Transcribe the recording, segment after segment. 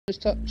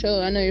Just chill.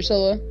 I know you're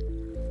solo.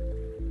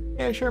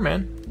 Yeah, sure,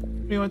 man.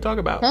 What do you want to talk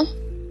about? Huh?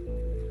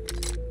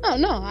 Oh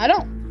no, I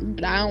don't.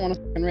 But I don't want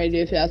to fucking raid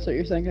you if that's what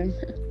you're thinking.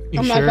 You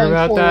I'm sure not going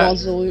about 4 that?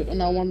 walls to loot and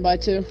not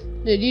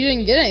 1x2. Dude, you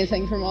didn't get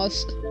anything from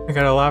us. I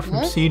got a lot from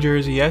What?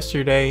 Siegers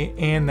yesterday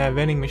and that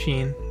vending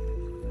machine.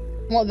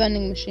 What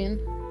vending machine?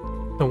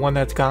 The one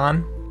that's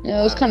gone.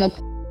 Yeah, it was kind of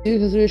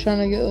because we were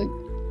trying to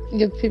get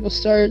give people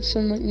starts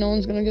and like no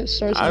one's gonna get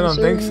starts. I don't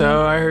think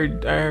so. I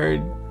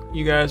heard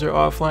you guys are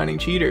offlining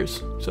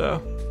cheaters.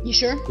 So. You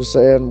sure? Just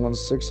saying, when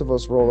 6 of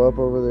us roll up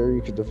over there,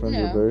 you could defend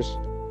Yeah. your base.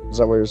 Is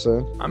that what you're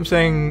saying? I'm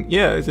saying,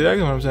 yeah, that's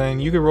exactly what I'm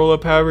saying. You could roll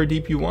up however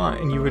deep you want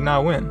and you would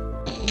not win.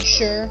 You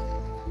sure?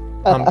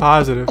 I'm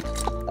positive.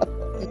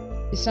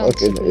 You sound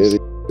Fucking super-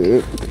 idiot,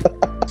 dude.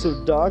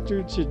 So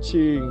Dr.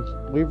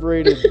 Cha-Ching, we've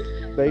rated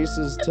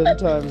bases 10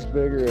 times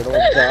bigger, and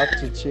old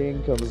Dr.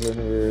 Cha-Ching comes in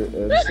here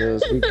and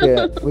says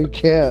we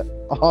can't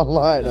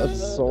online a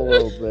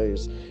solo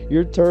base.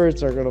 Your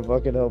turrets are gonna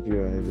fucking help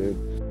you any, dude.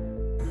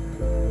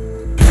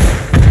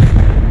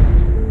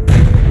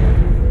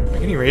 Am I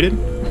getting raided?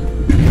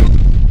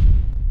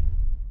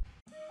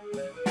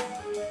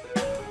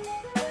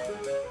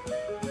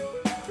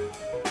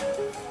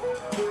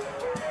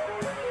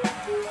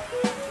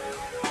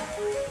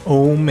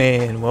 Oh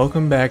man,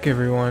 welcome back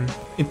everyone.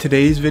 In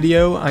today's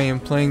video, I am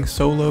playing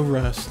solo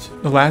Rust.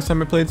 The last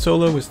time I played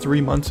solo was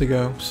 3 months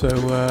ago, so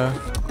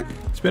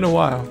it's been a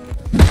while.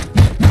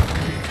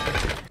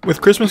 With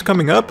Christmas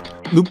coming up,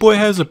 Loot Boy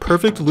has a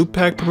perfect loot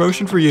pack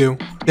promotion for you.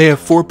 They have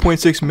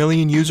 4.6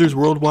 million users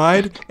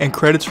worldwide and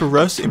credits for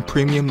Rust in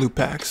premium loot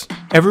packs.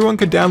 Everyone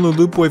can download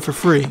Loot Boy for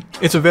free.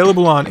 It's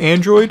available on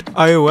Android,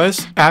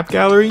 iOS, App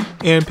Gallery,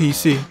 and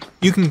PC.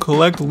 You can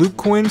collect loot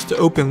coins to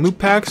open loot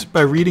packs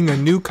by reading a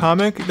new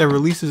comic that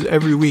releases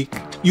every week.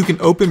 You can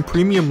open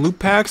premium loot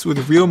packs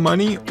with real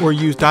money or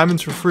use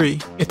diamonds for free.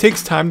 It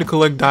takes time to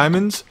collect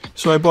diamonds,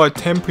 so I bought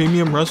 10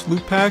 premium Rust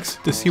loot packs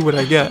to see what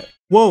I get.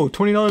 Whoa,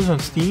 $20 on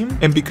Steam?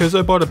 And because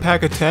I bought a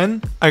pack of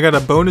 10, I got a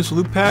bonus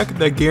loot pack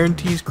that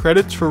guarantees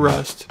credits for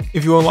Rust.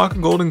 If you unlock a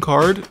golden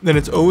card, then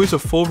it's always a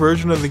full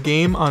version of the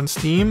game on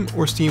Steam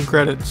or Steam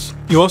credits.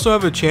 You also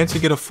have a chance to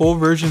get a full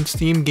version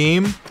Steam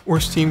game or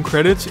Steam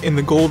credits in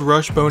the Gold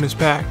Rush bonus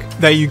pack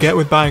that you get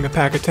with buying a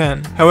pack of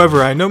 10.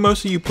 However, I know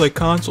most of you play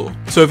console,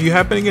 so if you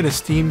happen to get a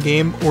Steam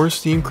game or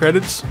Steam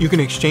credits, you can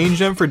exchange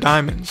them for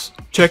diamonds.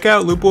 Check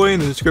out Loot Boy in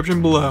the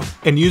description below,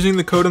 and using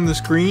the code on the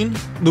screen,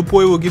 Loot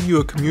Boy will give you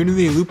a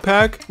community loot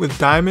pack with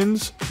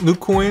diamonds, loot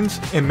coins,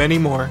 and many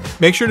more.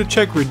 Make sure to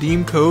check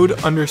redeem code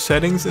under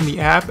settings in the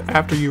app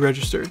after you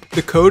registered.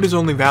 The code is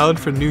only valid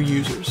for new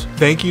users.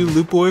 Thank you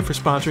Loot Boy for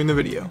sponsoring the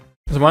video.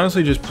 I'm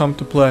honestly just pumped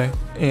to play,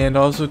 and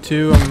also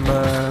too, I'm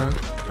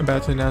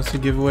about to announce the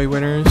giveaway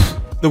winners.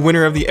 The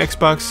winner of the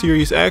Xbox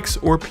Series X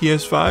or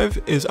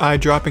PS5 is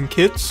iDropping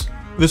Kits.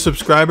 The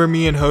subscriber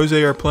me and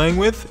Jose are playing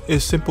with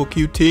is Simple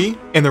QT,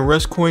 and the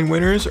Rust coin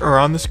winners are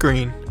on the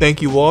screen.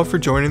 Thank you all for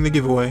joining the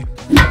giveaway.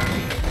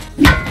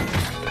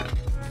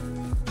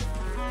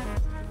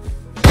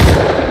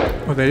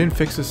 Oh, they didn't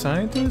fix the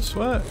scientist?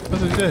 What? I thought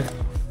they did.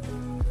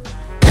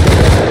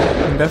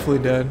 I'm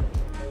definitely dead.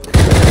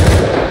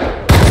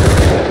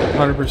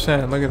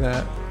 100%, look at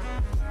that.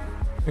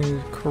 It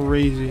is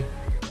crazy.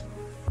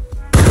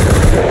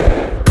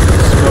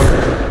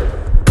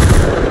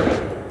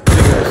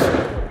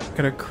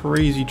 Got a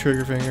crazy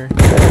trigger finger.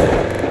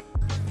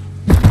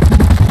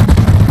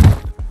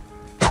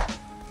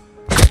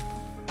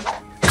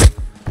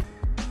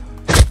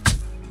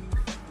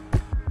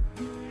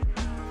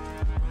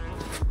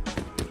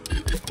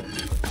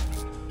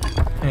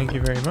 Thank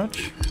you very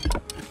much.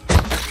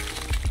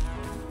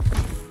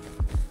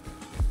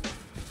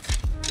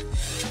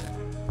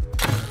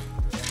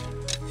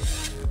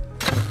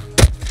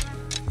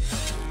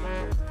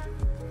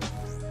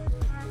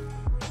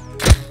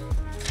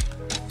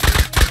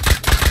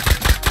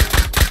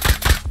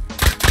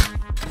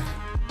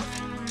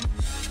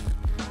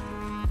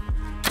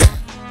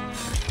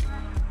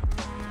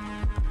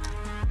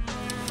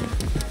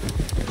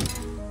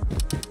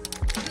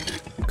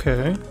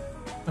 Okay,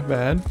 not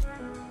bad.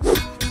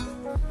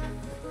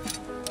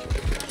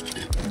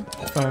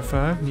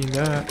 5.5, need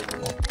that.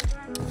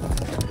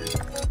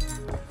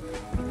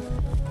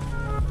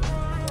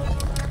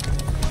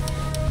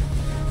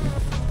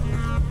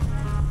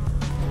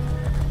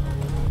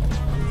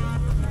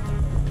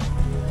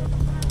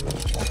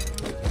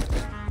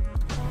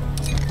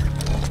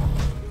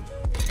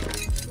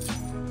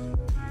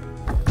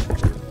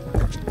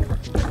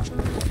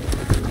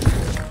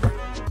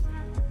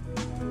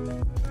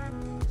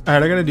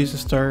 Alright, I got a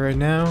decent start right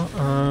now.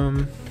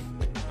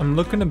 I'm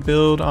looking to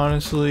build,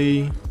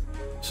 honestly,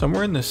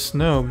 somewhere in the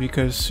snow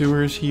because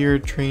sewers here,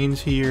 trains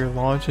here,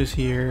 launches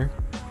here.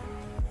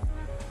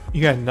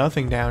 You got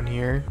nothing down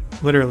here.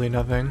 Literally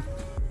nothing.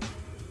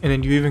 And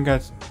then you even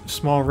got a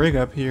small rig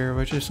up here,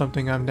 which is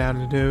something I'm down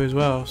to do as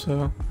well.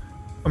 So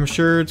I'm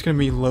sure it's going to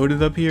be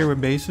loaded up here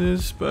with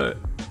bases, but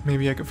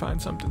maybe I could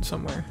find something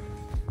somewhere.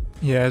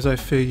 Yeah, as I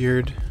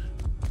figured,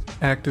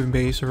 active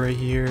base right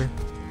here.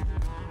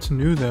 It's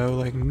new though,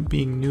 like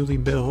being newly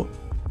built.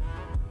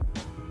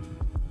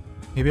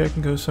 Maybe I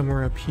can go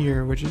somewhere up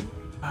here, which is...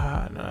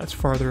 no, that's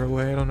farther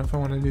away. I don't know if I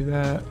want to do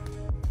that.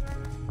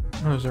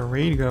 Oh, there's a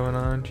raid going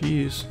on.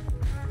 Jeez.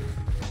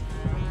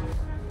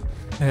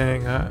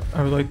 Dang, I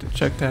would like to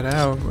check that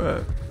out,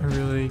 but I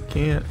really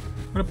can't.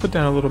 I'm gonna put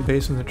down a little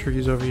base in the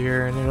trees over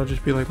here, and it'll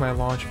just be like my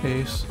launch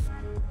base.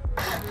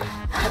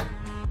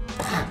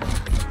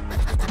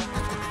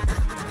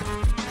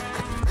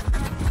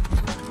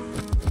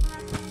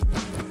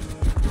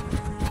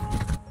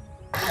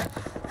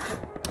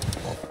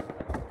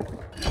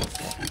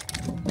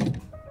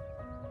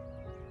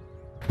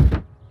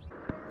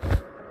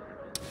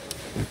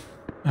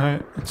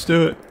 Alright, let's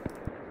do it.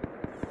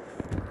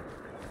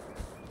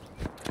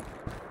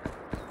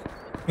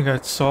 I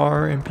got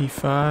SAR,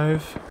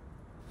 MP5.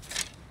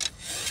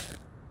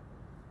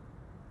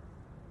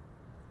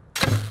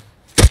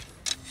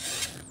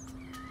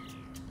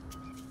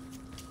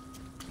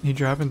 You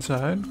drop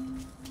inside?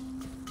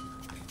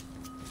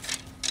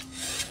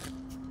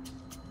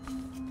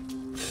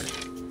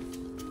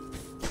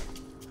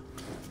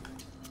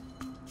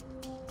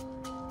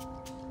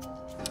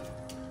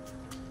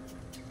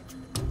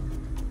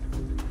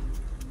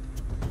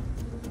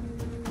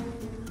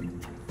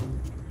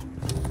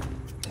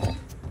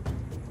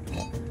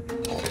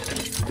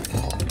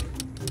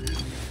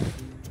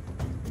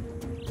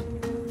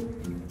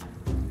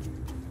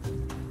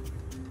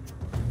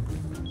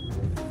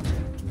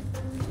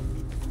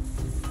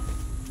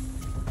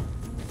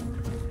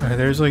 Alright,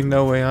 there's like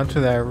no way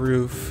onto that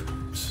roof,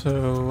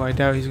 so I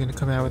doubt he's gonna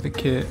come out with a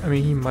kit. I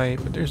mean, he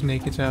might, but there's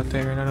nakeds out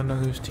there, and I don't know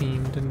who's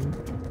teamed and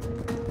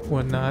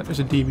whatnot. There's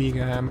a DB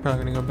guy. I'm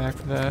probably gonna go back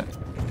for that.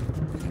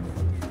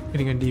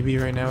 Getting a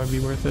DB right now would be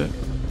worth it.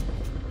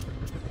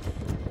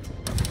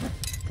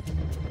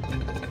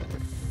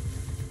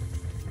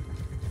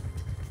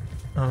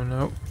 Oh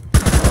no.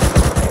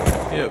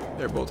 Yep,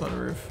 they're both on the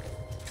roof.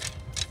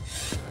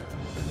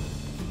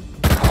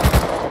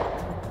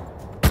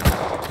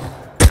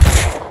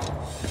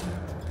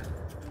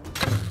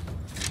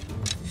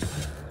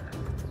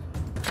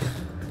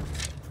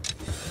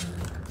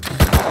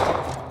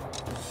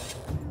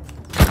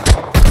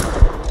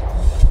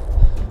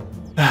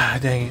 Ah,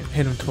 dang it.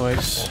 Hit him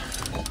twice.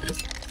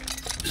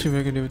 See what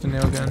I can do with the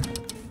nail gun.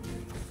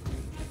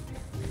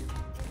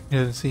 He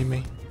doesn't see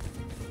me.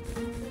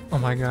 Oh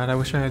my god, I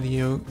wish I had the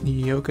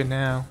Yoka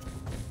now.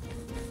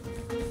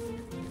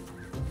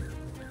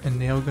 A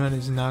nail gun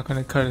is not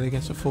going to cut it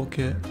against a full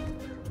kit.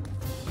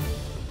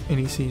 And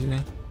he sees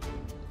me.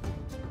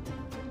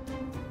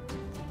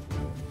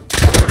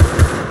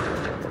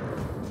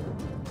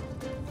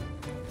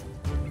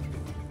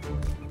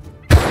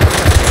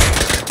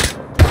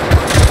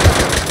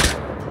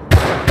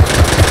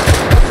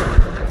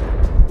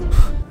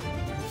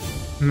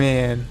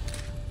 Man.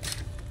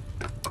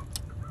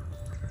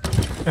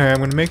 Alright, I'm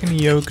gonna make an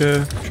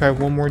Ioka, try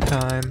one more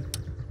time.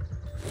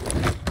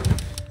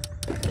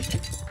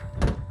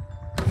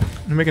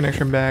 I'm gonna make an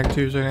extra bag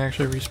too so I can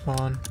actually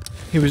respawn.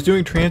 He was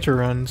doing transfer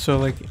runs, so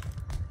like,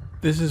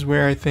 this is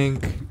where I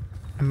think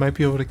I might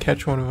be able to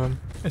catch one of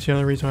them. That's the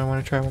only reason I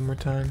want to try one more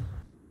time.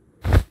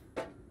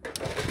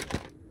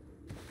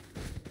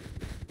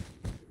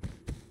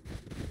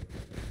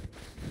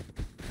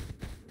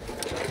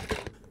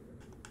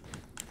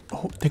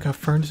 Oh, they got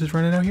furnaces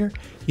running out here?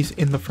 He's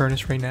in the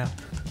furnace right now.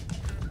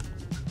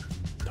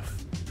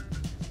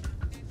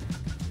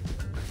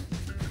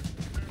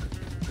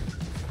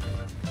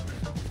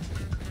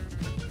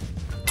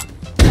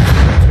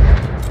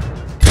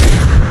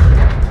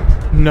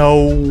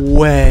 No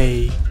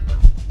way.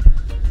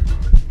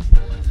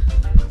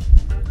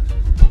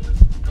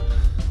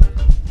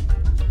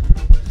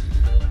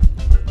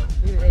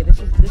 Hey, this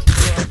is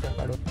awesome,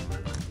 by the way.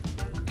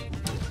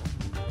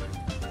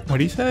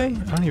 What'd he say? I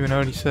don't even know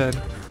what he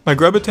said. My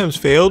grub attempts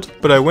failed,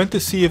 but I went to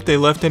see if they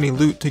left any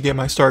loot to get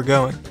my start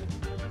going.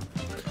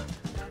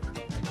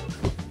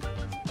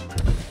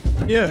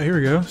 Yeah, here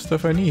we go.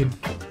 Stuff I need.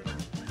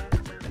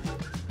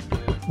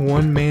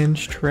 One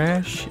man's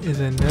trash is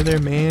another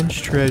man's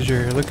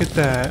treasure. Look at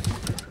that.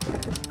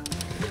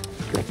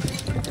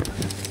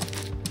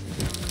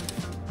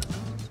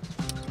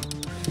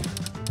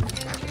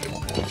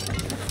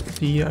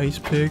 The ice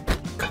pick,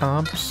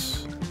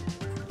 comps.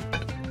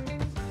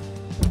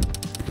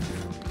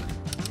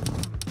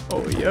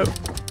 Oh, yep.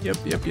 Yep.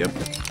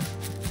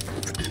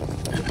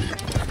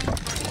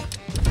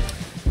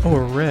 Oh, a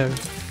rev.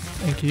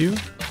 Thank you.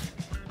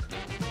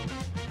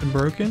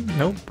 Broken?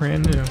 Nope,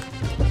 brand new.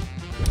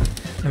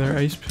 Another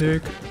ice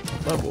pick,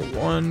 level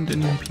 1,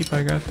 didn't even peep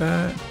I got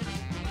that.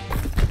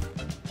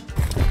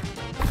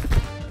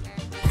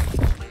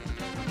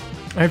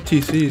 I have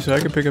TC, so I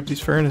can pick up these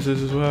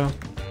furnaces as well.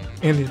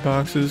 And these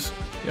boxes.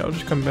 Yeah, I'll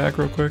just come back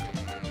real quick.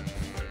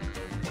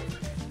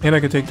 And I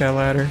could take that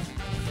ladder.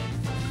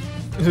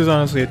 This is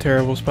honestly a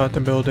terrible spot to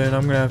build in.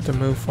 I'm gonna have to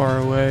move far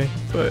away,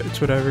 but it's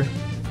whatever.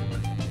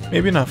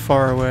 Maybe not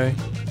far away.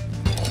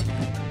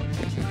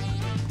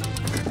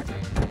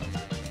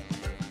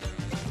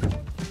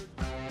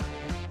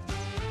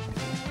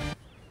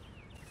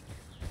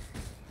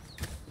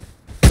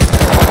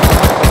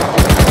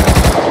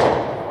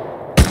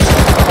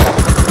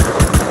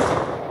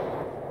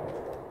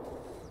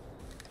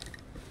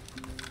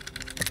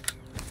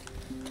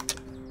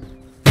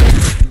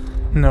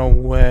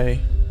 way.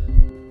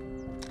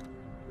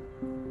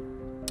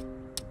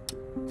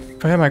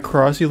 If I had my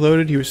crossy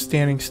loaded, he was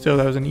standing still.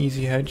 That was an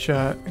easy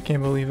headshot. I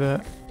can't believe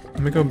that. Let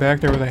me go back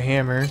there with a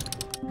hammer.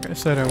 Like I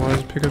said I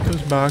was. Pick up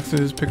those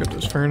boxes, pick up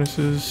those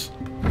furnaces.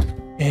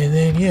 And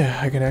then, yeah,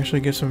 I can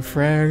actually get some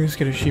frags,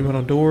 get a sheet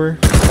metal door.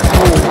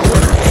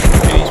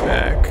 Oh, and he's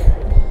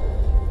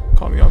back.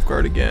 Caught me off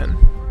guard again.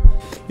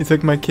 He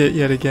took my kit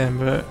yet again,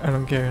 but I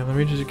don't care. Let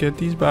me just get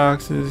these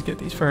boxes, get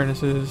these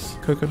furnaces,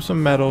 cook up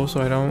some metal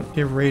so I don't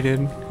get raided,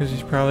 because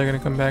he's probably going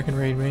to come back and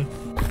raid me.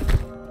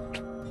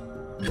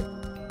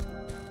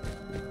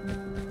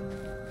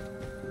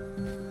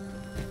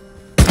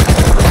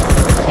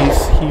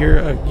 He's here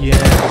again.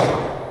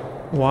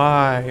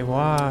 Why?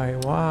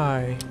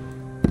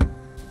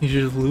 He's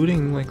just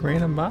looting like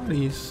random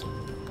bodies.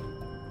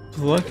 It's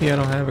lucky I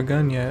don't have a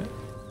gun yet.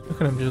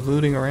 Look at him just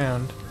looting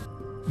around.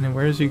 And then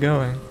where is he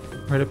going?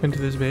 Right up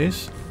into this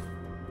base?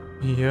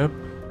 Yep.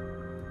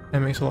 That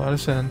makes a lot of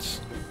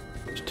sense.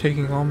 Just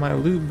taking all my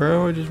loot,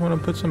 bro. I just want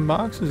to put some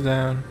boxes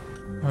down.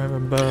 I have a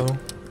bow.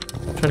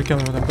 Try to kill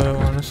him with a bow,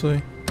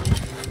 honestly.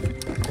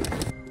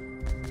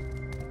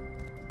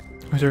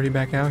 He's already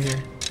back out here.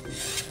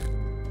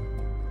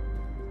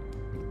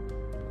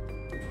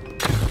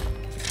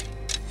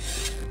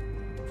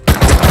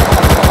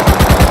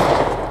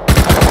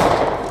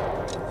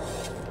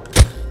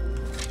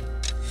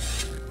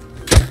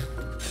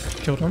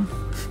 Killed him.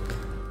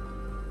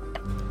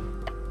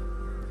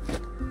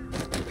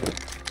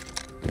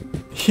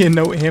 He had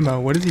no ammo.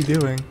 What is he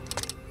doing?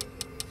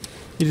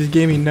 He just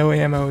gave me no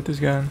ammo with this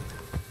gun.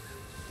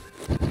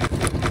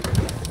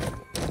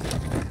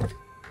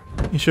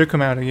 He should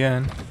come out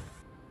again.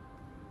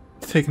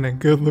 He's taking a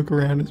good look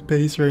around his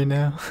base right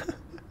now.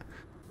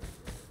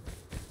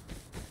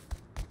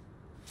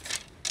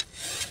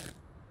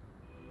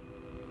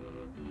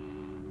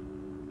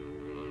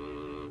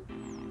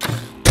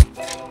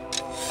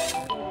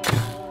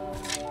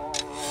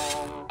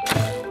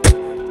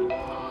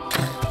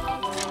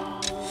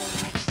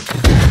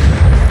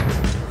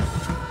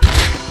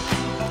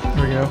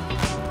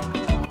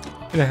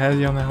 Could have had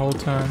you on that whole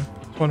time.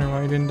 Wondering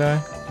why you didn't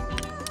die.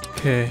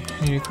 Okay,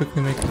 I need to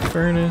quickly make a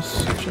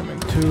furnace. Should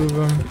make 2 of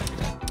them.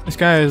 This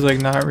guy is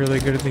like not really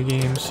good at the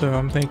game, so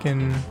I'm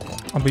thinking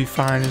I'll be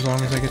fine as long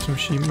as I get some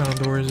sheet metal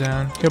doors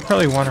down. He'll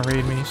probably want to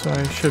raid me, so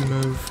I should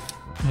move.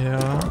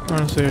 Yeah,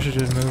 honestly I should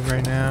just move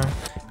right now.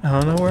 I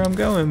don't know where I'm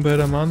going, but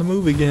I'm on the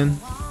move again.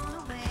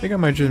 I think I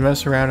might just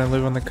mess around and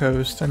live on the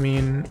coast. I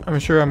mean, I'm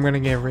sure I'm gonna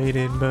get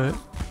raided, but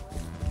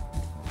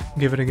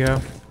give it a go.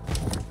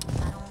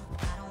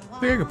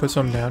 I think I could put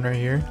something down right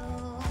here.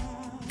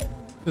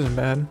 This isn't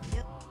bad.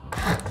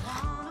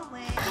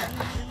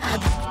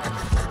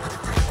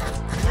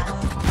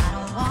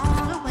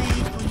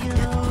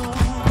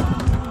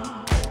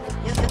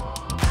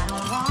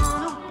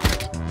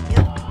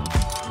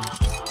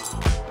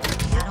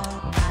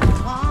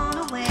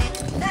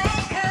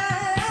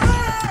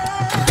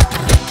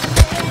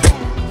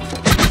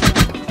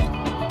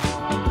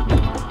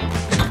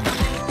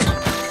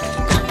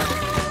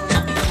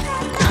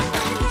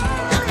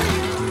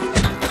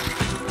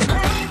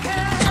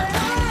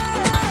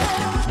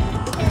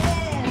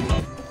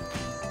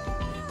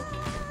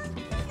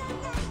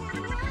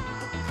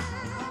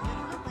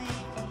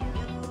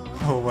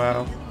 Oh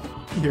wow,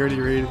 he already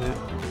raided it.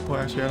 Well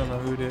actually I don't know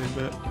who did,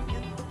 but...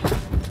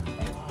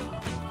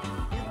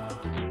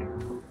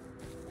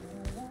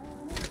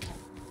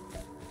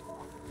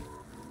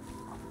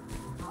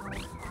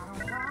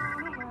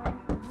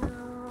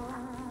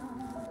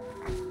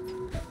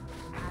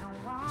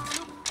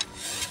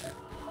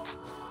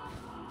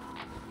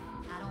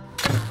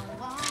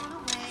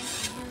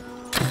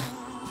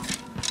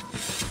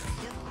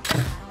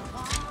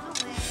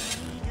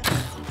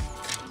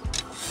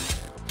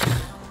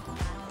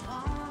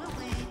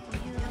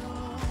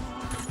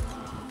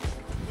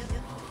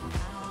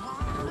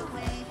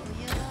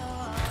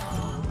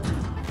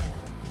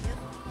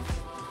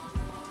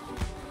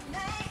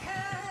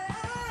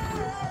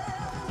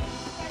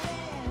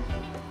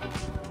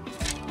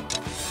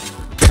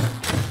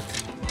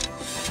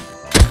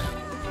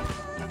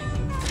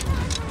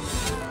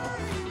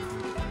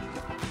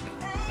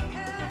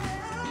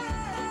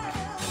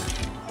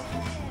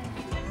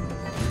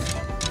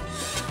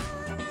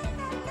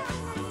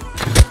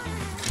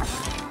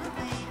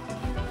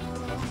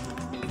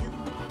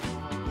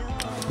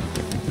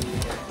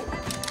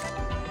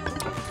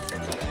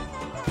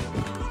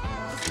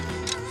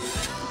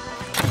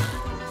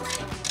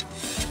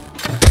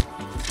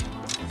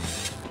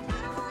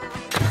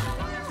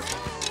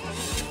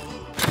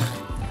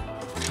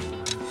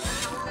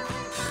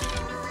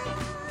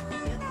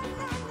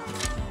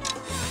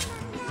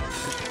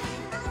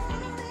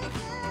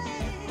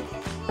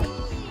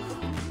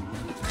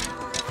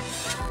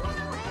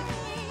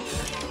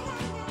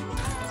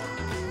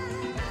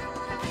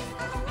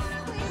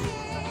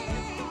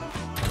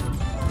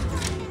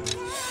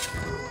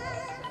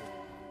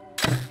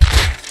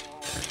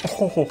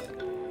 Oh,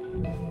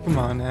 come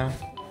on now.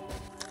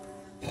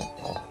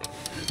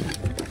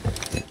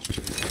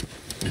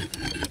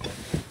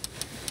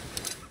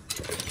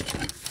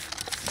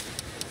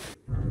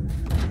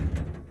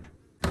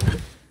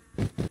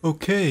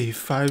 Okay,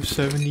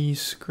 570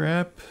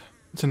 scrap.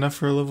 It's enough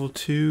for a level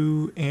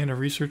 2 and a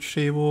research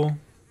table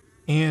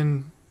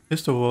and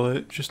pistol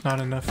bullet, just not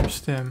enough for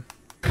stim.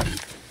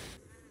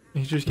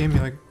 He just gave me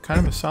like kind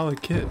of a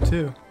solid kit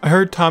too. I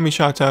heard Tommy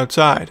shots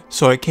outside,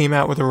 so I came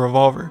out with a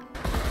revolver.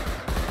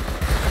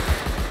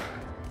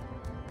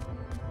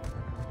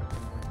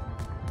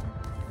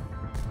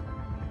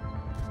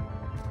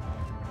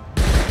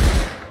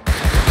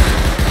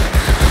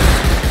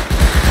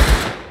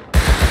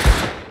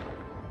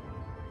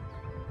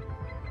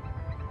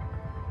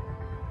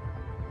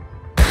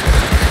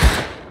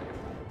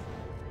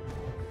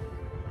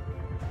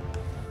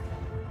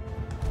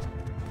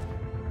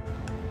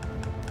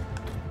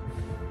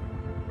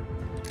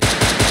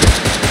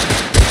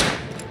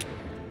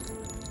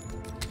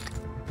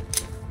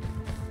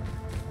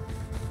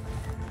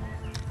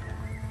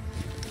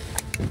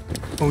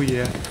 Oh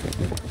yeah.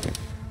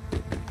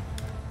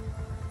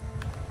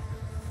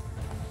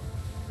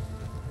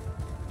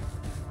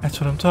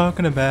 That's what I'm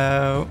talking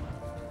about.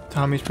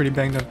 Tommy's pretty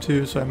banged up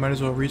too, so I might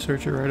as well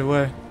research it right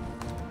away.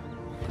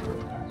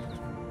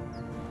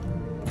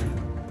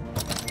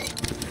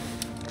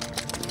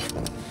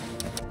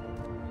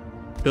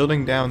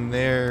 Building down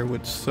there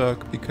would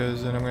suck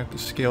because then I'm gonna have to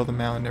scale the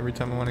mountain every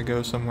time I want to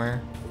go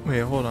somewhere. Wait,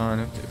 hold on.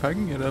 If I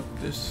can get up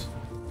this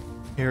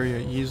area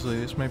easily,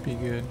 this might be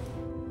good.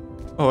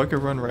 Oh, I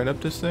could run right up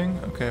this thing?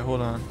 Okay, hold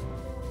on.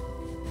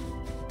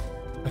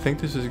 I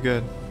think this is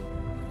good.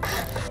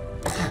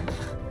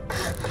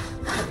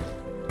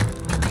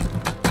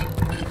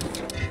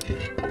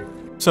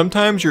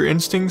 Sometimes your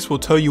instincts will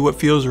tell you what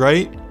feels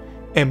right,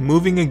 and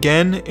moving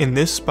again in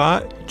this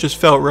spot just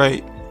felt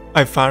right.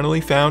 I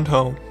finally found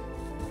home.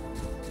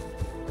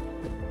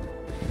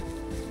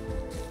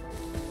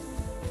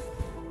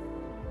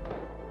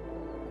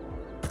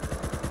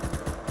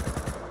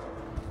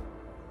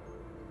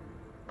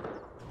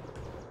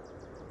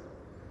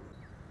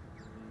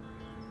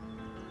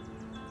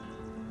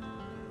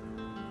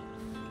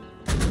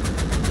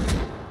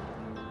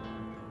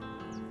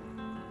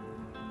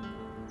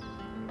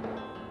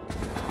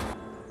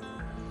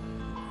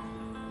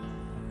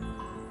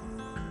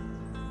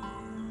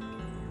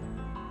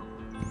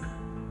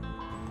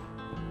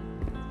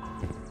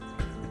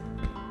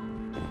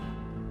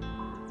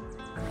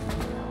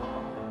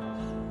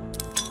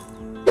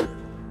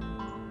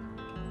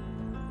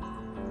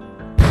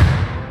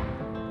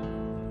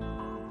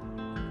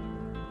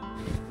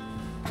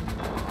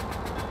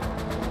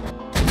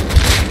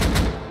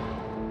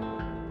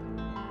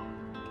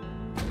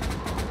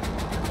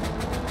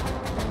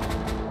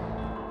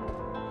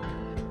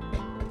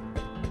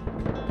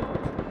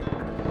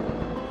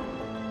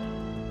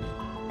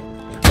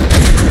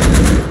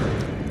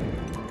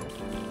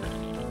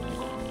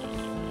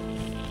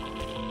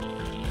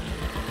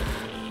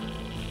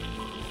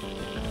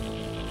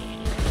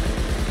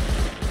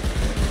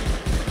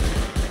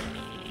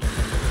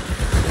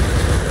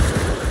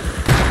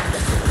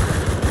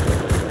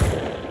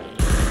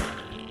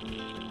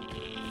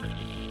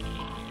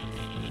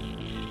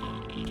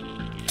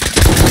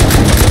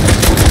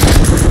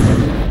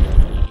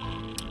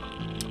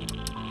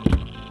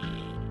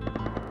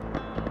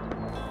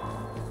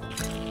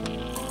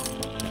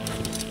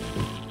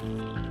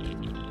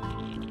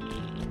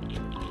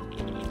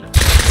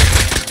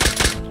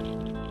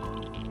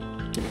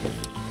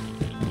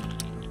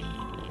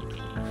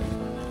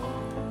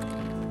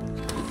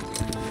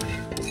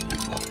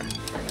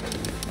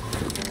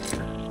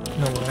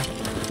 No way.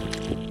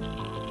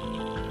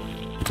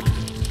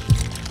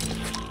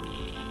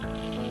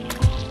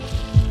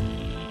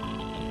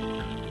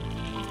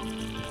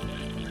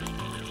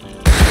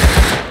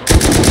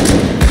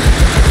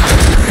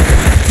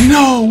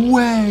 No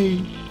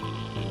way!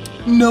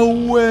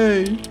 No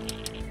way!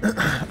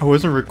 I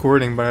wasn't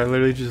recording, but I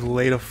literally just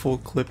laid a full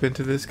clip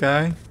into this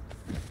guy.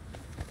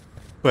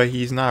 But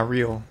he's not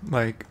real.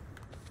 Like,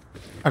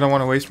 I don't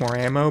want to waste more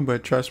ammo,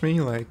 but trust me,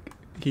 like,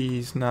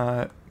 he's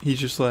not, he's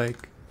just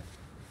like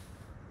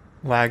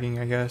lagging,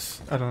 I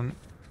guess. I don't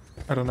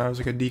know, it was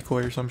like a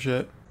decoy or some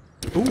shit.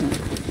 Ooh.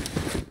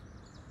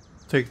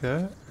 Take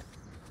that.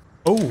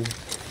 Oh.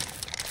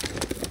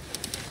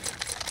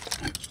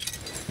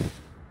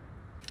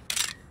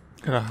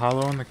 Got a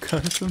hollow on the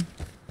custom.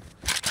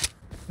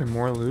 And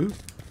more loot.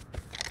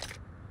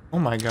 Oh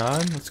my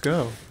god, let's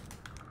go.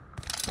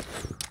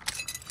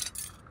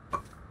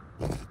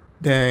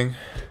 Dang.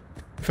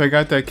 If I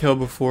got that kill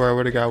before, I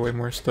would have got way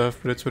more stuff,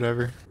 but it's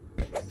whatever.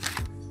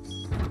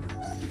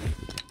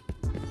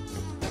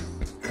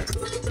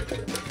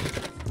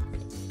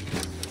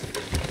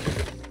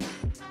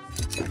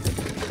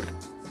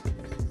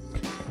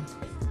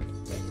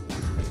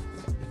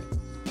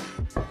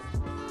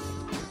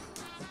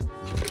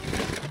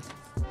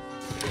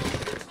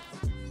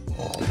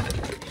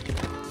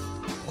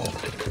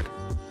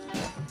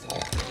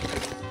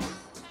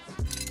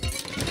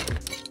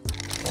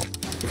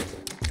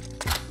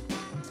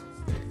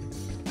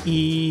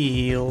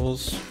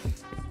 Eels.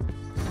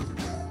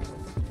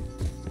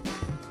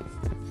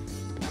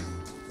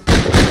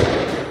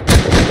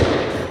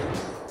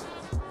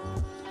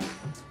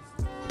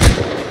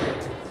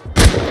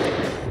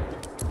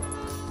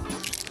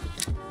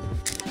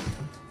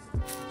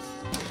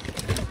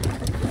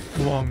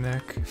 long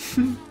neck.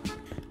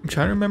 I'm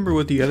trying to remember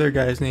what the other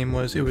guy's name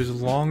was. It was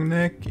long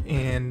neck,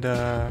 and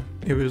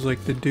it was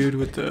like the dude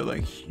with the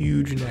like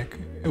huge neck.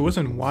 It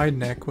wasn't wide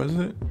neck, was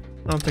it?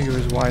 I don't think it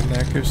was wide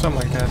neck. It was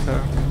something like that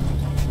though.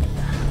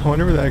 I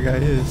wonder where that guy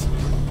is.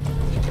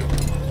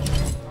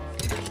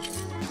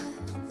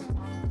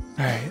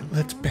 Alright,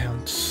 let's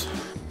bounce.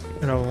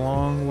 Got a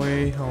long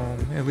way home.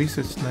 At least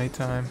it's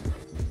nighttime.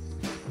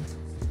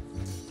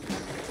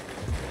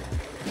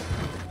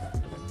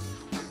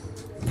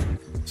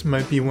 This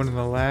might be one of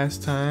the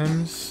last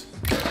times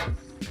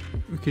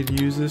we could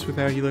use this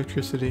without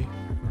electricity.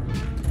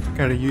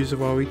 Gotta use it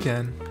while we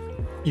can.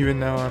 Even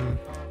though I'm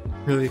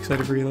really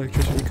excited for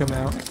electricity to come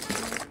out.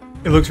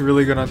 It looks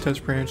really good on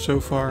Test Branch so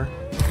far.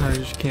 I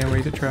just can't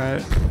wait to try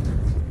it.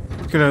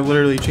 It's gonna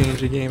literally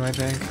change the game, I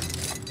think.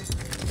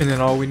 And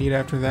then all we need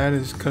after that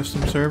is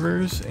custom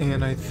servers,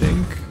 and I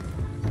think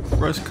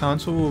Rust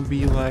console will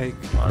be like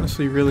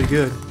honestly really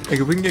good. Like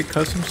if we can get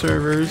custom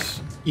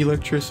servers,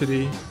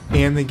 electricity,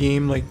 and the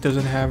game like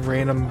doesn't have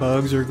random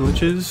bugs or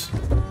glitches,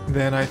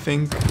 then I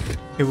think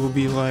it will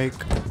be like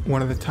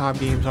one of the top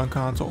games on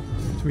console,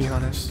 to be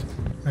honest.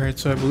 Alright,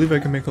 so I believe I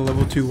can make a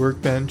level 2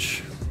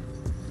 workbench.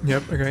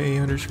 Yep, I got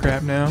 800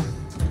 scrap now.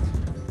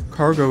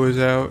 Cargo is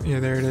out. Yeah,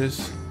 there it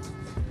is.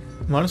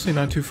 I'm honestly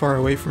not too far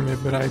away from it,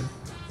 but I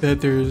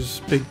bet there's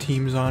big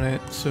teams on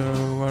it, so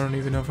I don't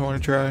even know if I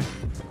want to try.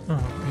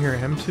 Oh, here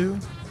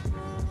M2?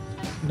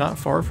 Not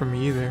far from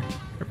me either.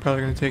 They're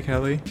probably going to take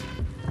heli.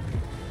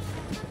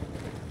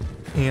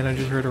 And I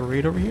just heard a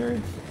raid over here?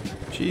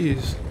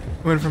 Jeez.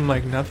 Went from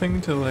like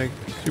nothing to like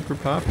super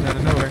popping out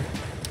of nowhere.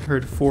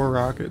 Heard 4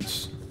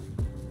 rockets.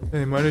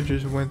 They might have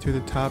just went through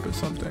the top of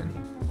something.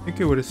 I think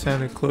it would have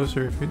sounded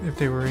closer if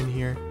they were in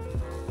here.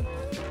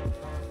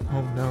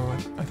 Oh no,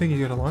 I think he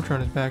got a launcher on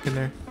his back in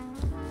there.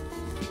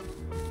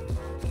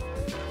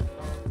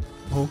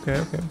 Okay,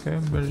 I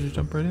better just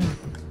jump right in.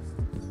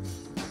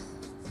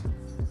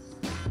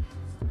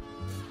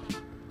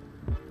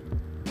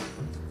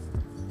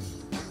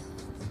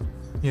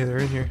 Yeah, they're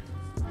in here.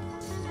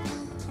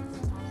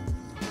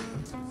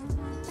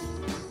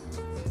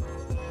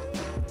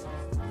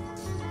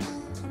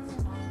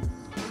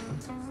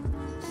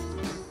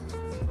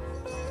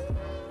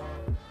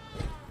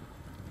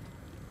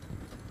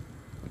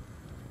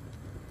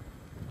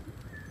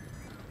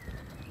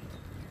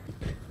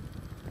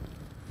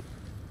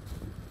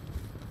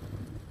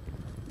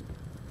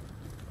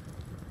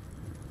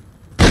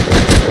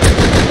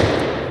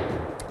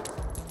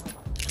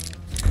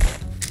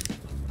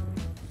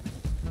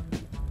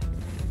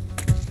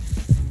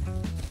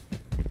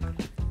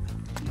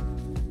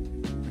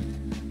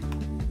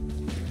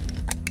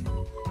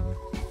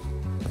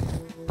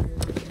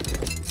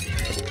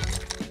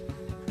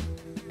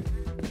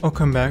 I'll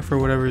come back for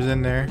whatever's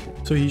in there.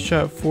 So he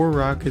shot 4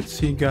 rockets.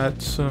 He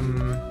got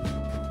some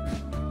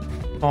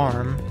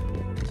farm,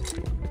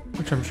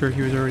 which I'm sure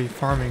he was already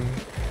farming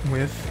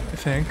with, I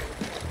think.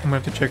 I'm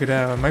gonna have to check it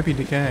out. It might be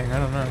decaying, I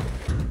don't know.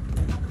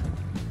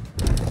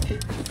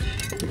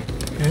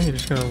 Okay, he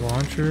just got a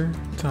launcher.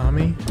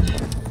 Tommy.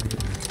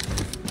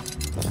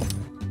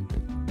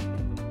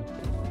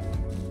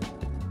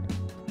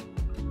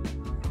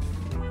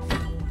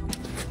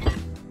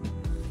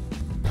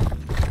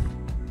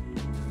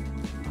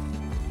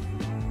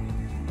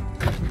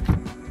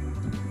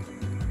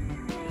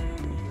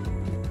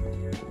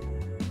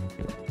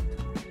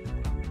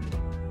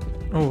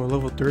 Oh, a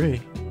level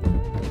 3.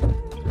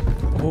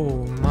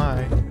 Oh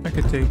my, I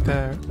could take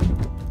that.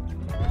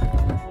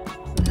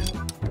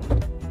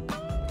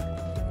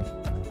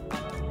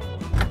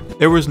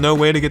 There was no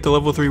way to get the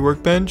level 3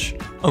 workbench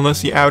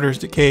unless the outers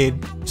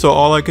decayed, so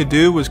all I could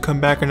do was come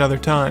back another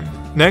time.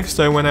 Next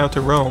I went out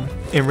to roam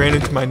and ran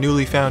into my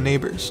newly found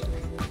neighbors.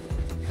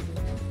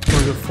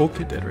 There's a full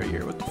kit dead right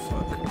here, what the fuck?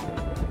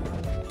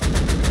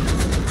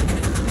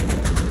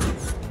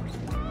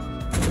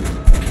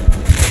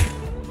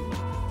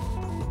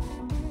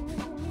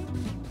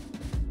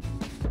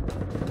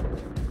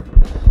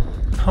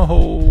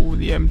 Oh,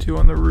 the M2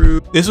 on the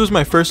roof. This was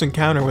my first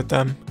encounter with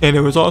them, and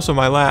it was also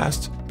my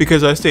last,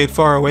 because I stayed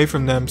far away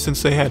from them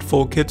since they had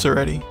full kits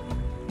already.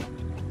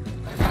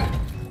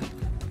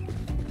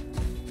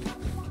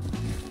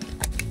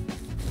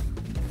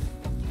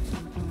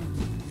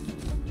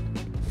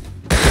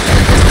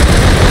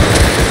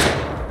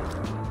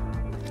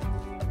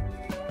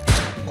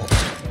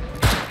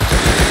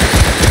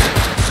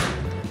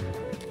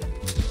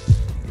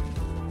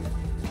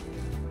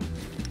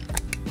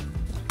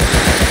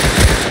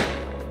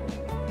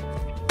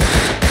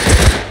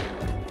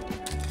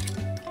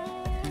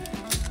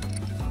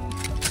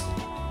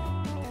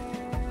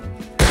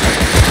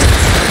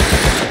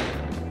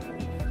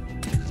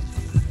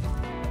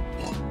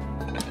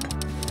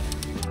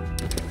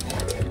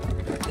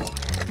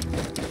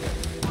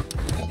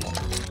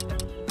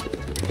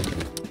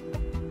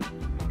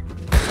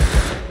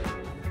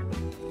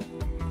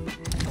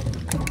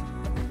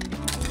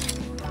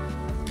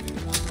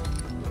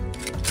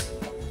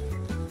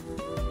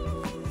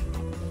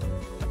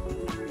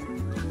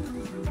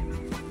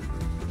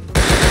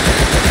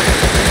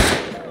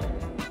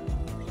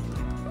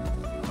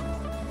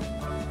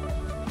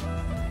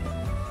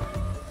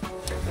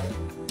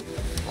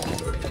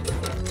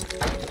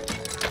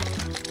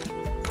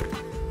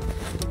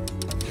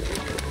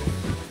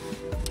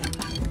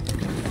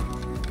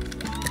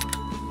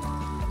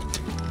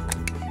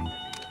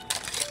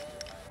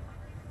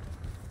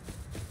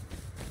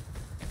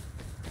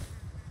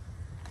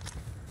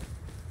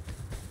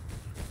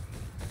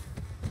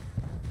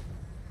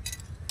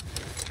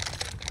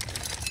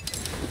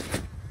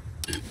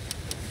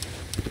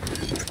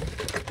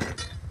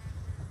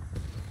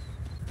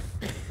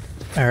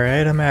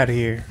 Alright, I'm out of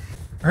here.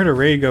 I heard a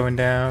raid going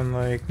down,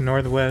 like,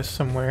 northwest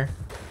somewhere.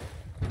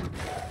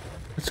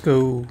 Let's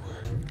go.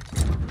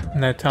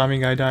 And that Tommy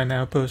guy dying in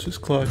outpost is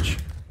clutch.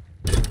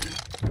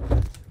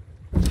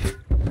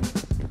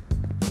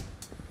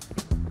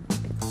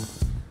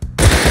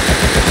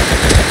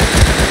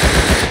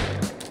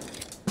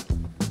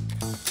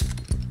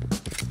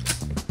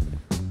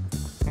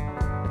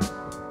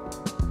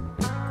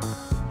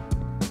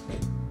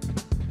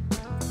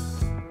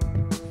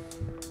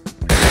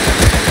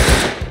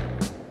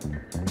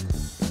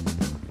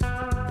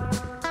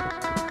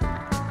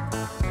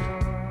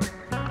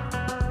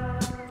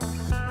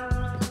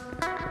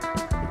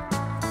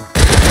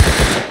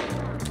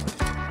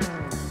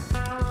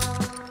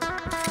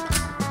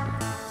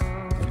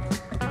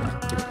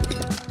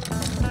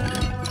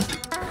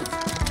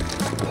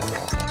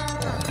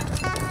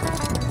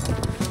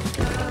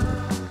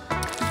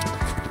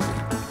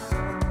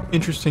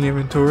 Interesting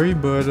inventory,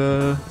 but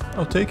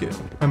I'll take it.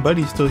 My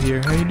buddy's still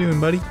here. How you doing,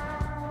 buddy?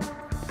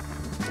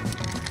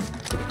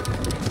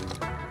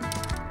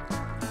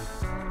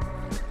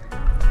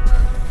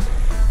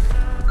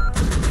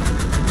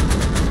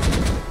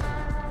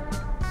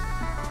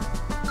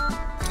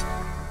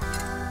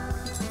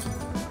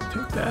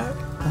 Take that.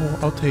 Oh,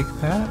 I'll take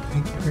that.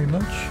 Thank you very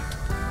much.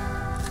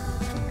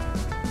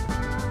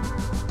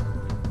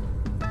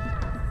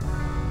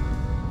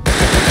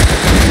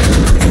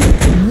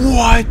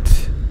 What?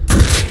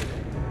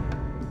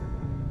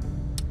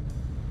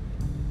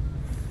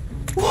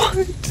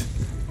 What?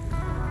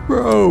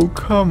 Bro,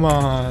 come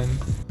on.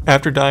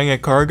 After dying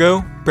at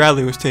cargo,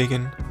 Bradley was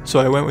taken, so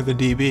I went with the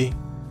DB.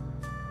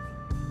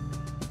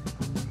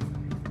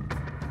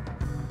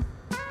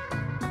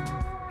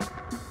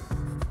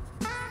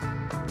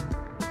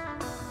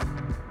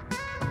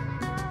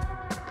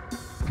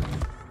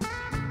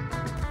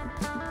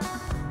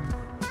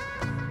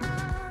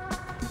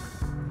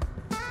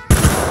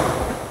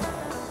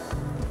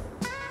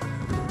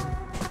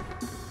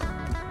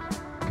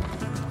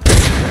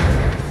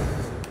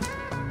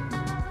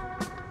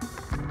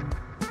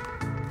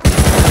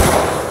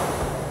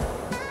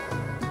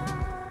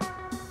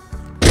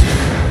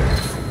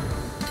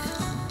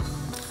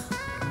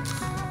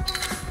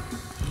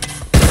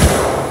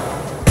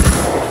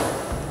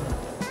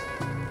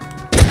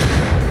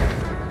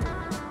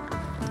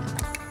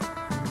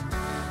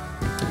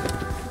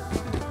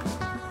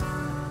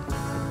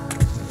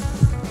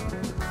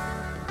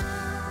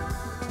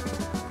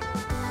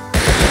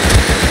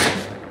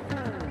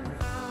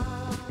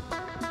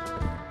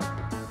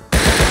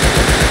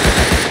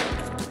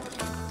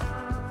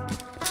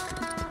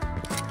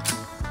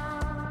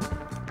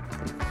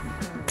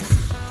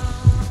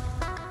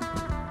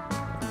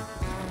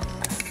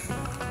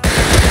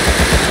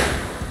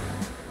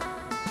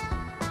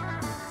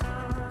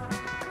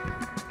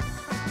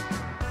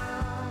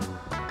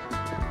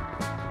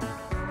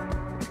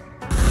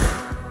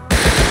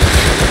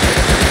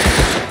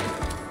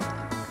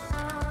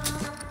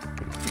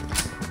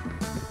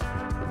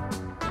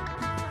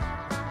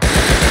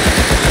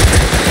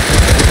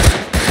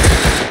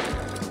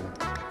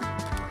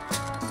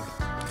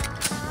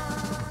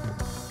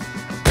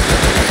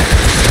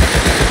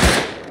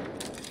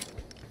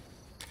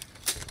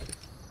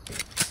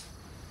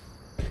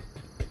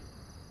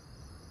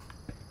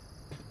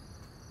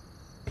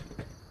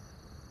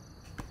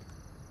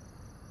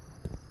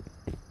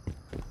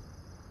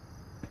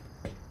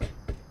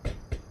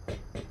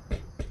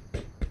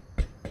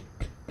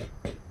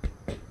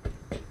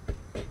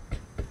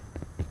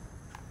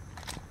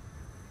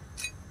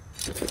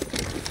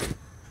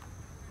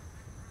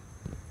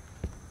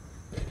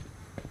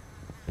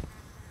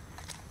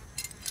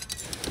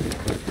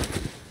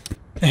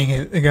 Dang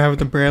it, the guy with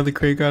the Bradley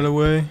crate got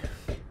away.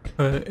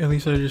 But at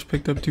least I just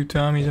picked up 2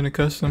 Tommies and a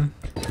custom.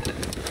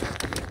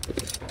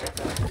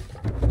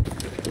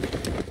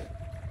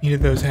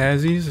 Needed those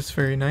Hazzies, it's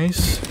very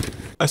nice.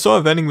 I saw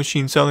a vending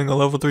machine selling a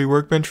level 3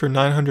 workbench for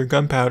 900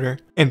 gunpowder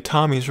and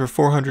Tommies for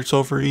 400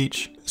 sulfur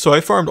each. So I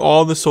farmed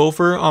all the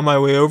sulfur on my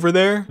way over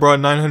there,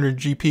 brought 900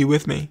 GP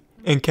with me,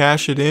 and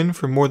cashed it in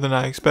for more than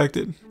I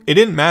expected. It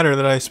didn't matter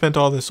that I spent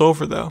all the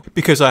sulfur though,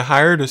 because I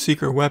hired a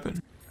secret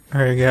weapon.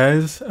 Alright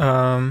guys,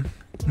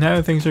 now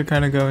that things are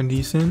kind of going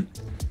decent,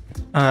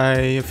 I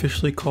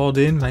officially called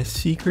in my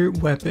secret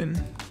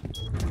weapon.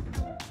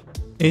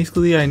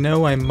 Basically, I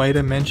know I might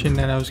have mentioned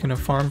that I was going to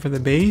farm for the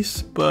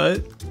base,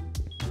 but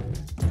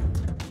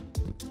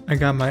I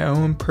got my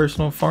own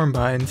personal farm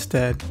bot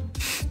instead.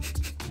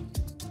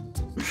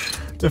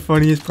 The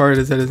funniest part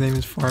is that his name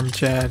is Farm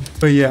Chad.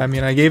 But yeah, I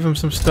mean, I gave him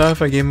some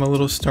stuff. I gave him a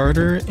little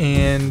starter,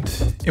 and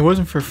it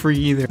wasn't for free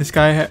either. This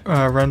guy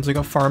runs like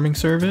a farming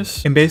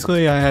service, and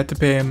basically I had to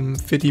pay him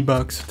 50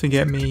 bucks to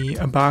get me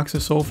a box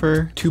of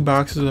sulfur, 2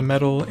 boxes of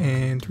metal,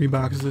 and 3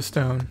 boxes of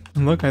stone.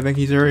 And look, I think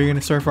he's already gonna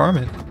start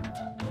farming.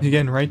 He's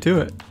getting right to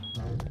it.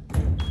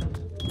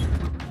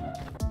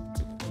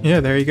 Yeah,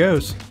 there he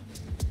goes.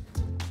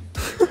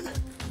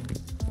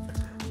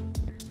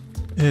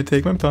 Yeah,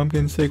 take my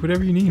pumpkins, take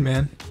whatever you need,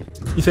 man.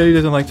 He said he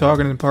doesn't like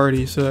talking in the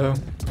party, so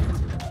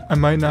I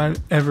might not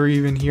ever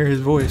even hear his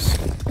voice.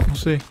 We'll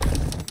see.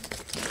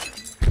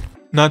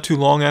 Not too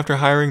long after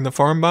hiring the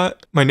farm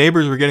bot, my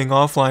neighbors were getting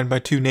offline by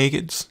 2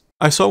 nakeds.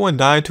 I saw one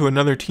die to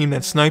another team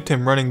that sniped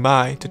him running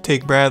by to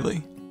take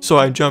Bradley, so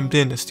I jumped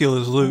in to steal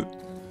his loot.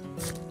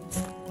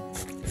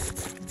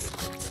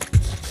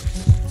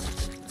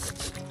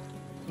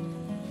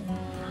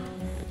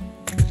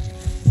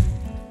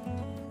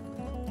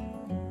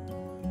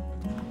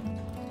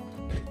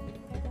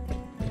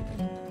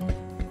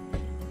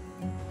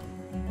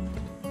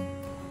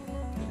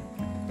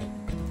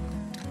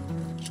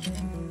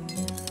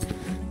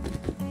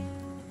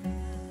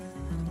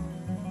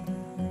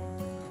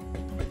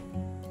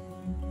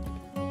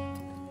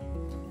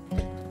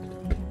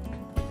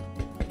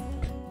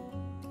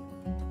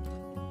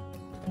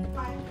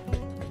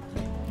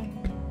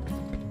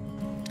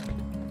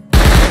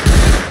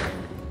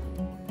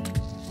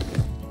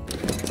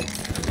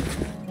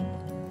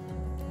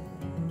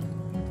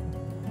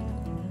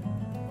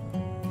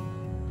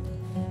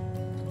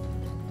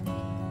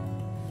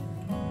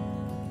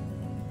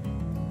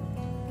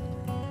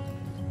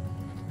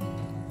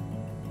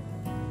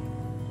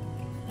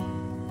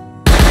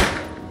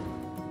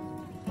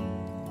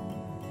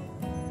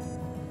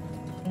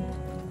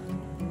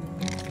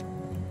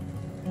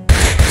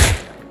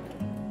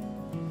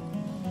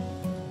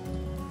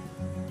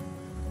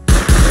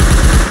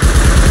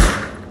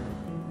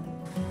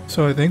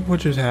 So I think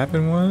what just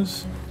happened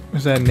was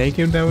that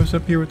naked that was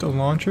up here with the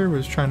launcher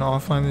was trying to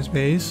offline this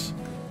base.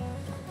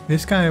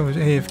 This guy was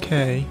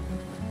AFK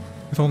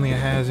with only a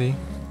hazy.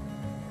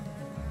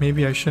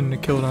 Maybe I shouldn't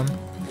have killed him,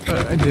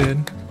 but I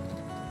did.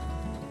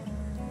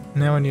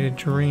 Now I need to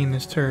drain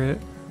this turret.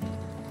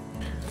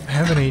 I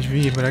have an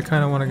HV, but I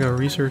kind of want to go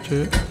research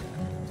it.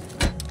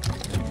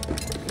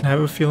 I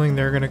have a feeling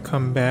they're going to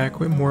come back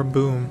with more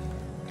boom.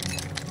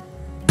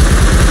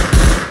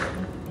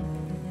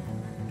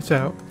 It's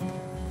out.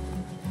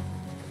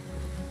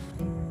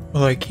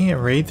 Well, I can't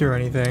raid through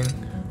anything,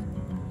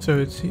 so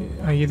it's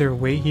I either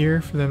wait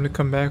here for them to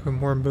come back with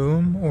more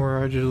boom,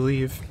 or I just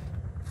leave.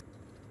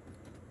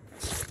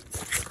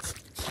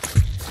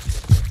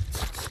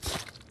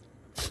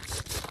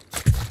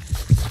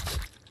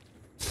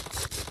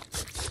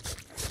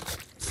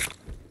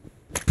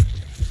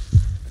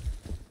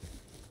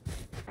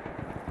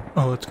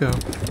 Oh, let's go.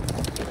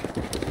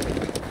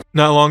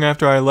 Not long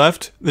after I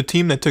left, the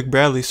team that took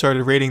Bradley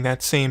started raiding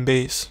that same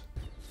base.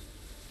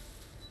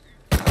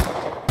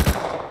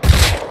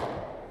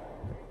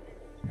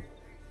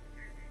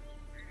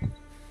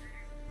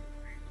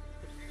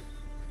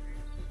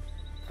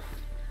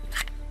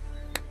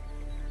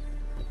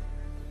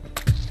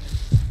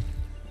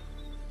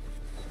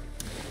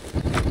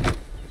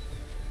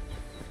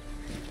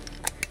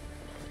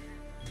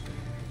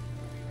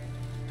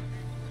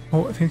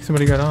 Oh, I think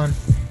somebody got on.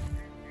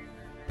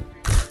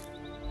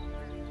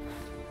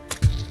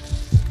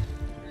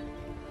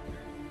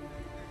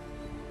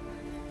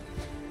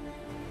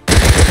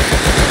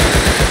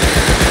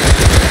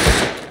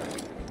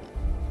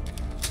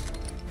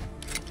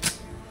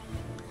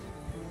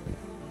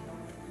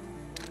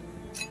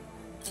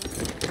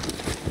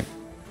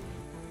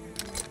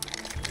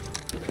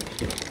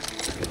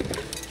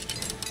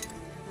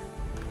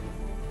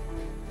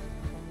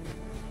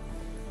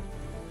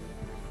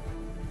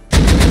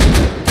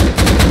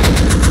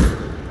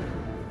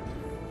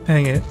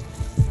 Dang it.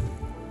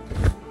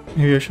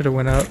 Maybe I should have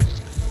went up.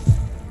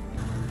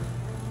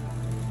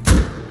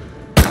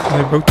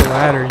 They broke the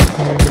ladder, you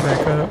can't even get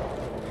back up.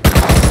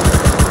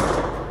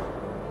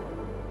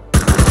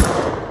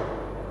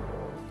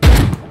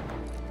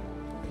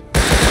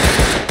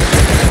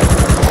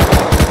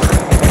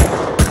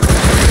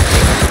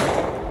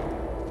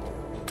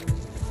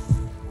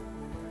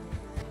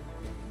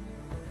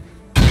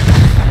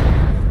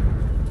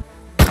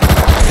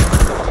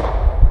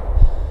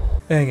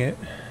 Dang it.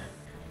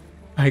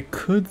 I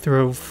could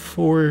throw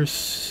 4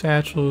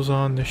 satchels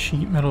on the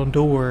sheet metal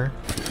door.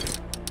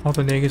 All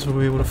the niggas will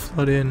be able to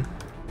flood in.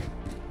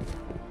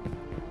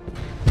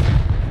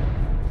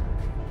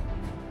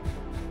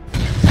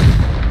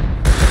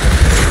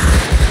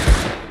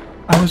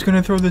 I was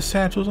gonna throw the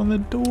satchels on the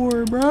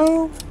door,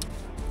 bro.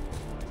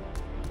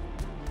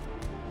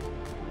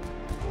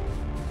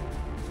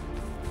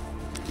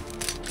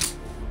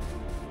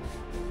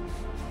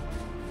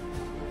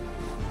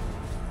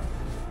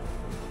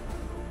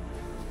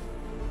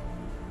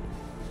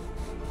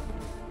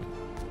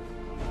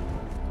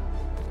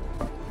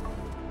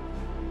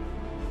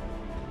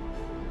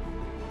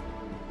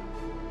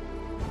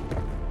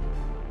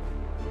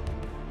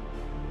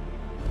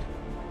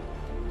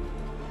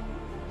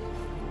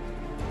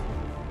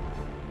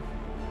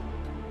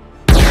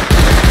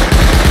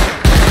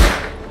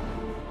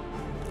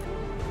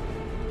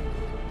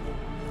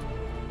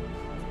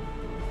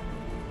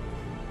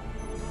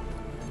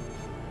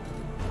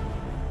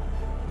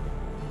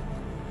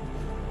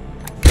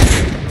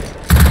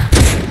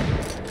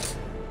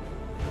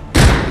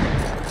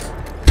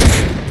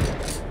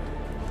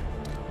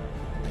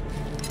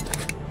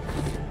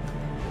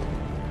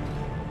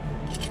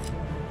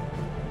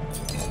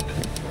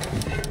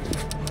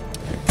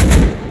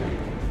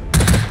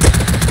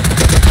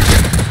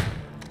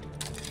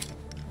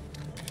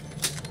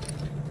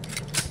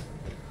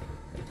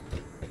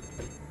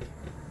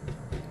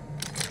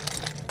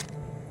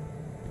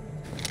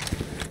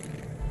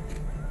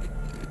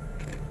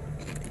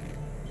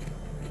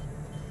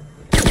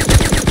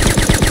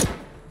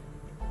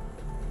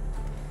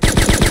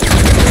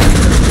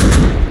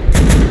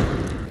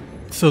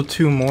 Still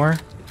 2 more.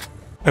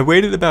 I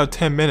waited about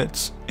 10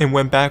 minutes and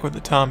went back with the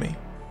Tommy.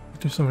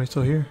 There's somebody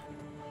still here.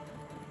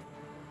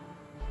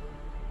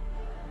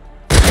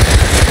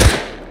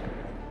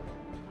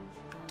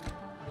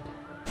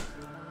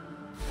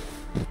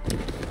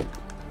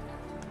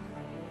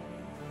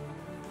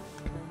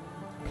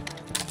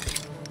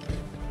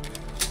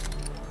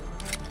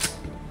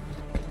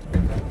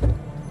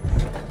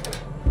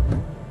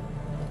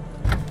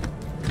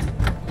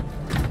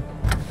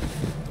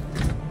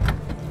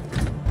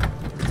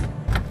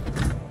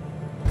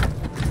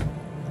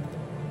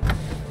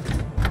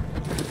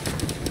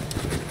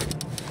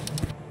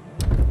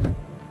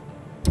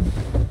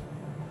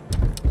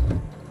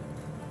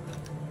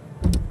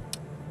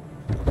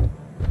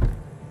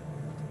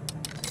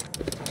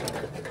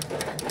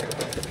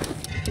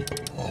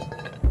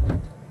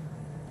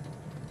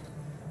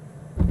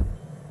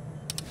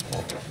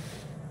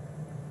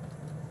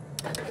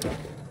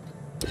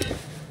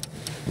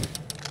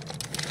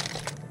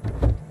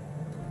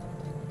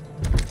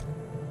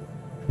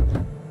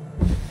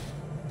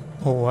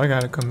 Oh, I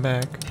gotta come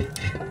back.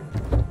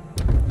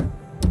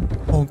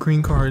 Oh,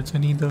 green cards. I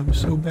need those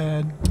so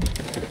bad.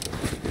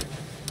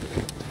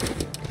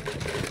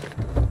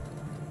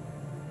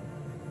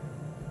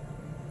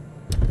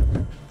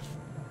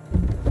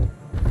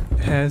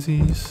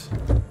 Hazzies.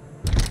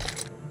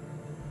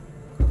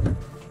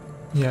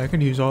 Yeah, I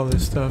could use all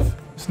this stuff.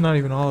 It's not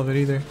even all of it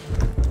either.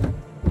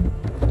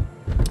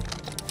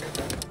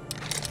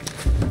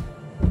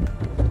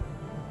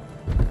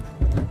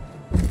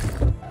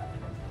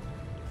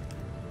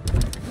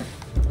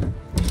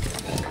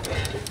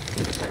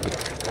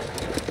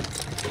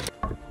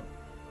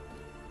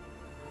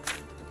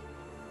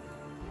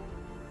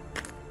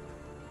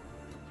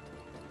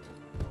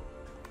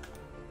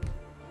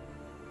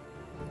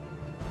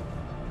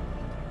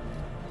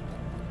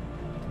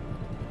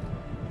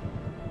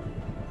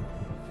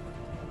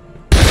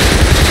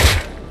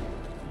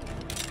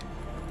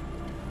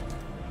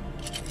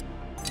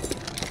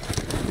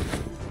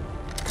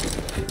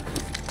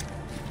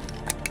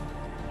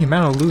 The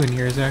amount of loot in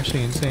here is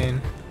actually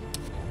insane.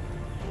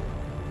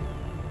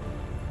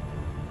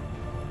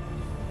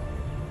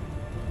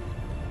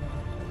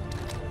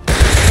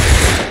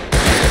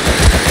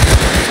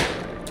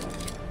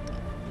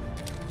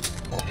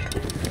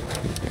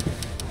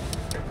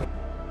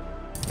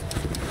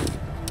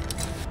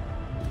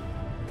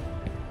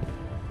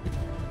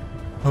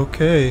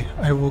 Okay,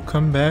 I will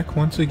come back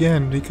once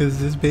again because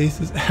this base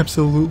is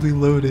absolutely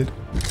loaded.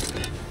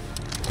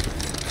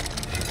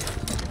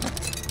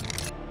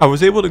 I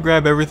was able to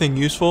grab everything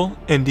useful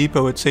and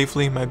depot it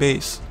safely in my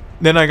base.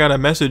 Then I got a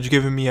message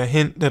giving me a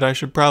hint that I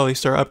should probably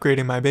start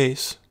upgrading my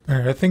base.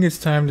 Alright, I think it's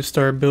time to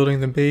start building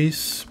the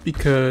base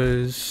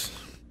because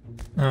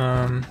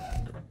I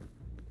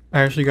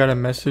actually got a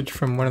message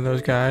from one of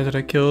those guys that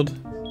I killed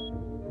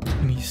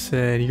and he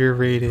said you're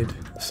raided.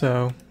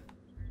 So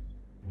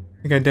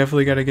I think I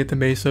definitely got to get the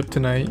base up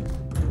tonight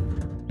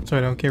so I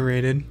don't get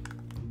raided.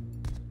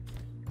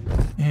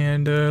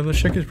 And let's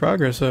check his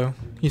progress though.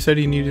 He said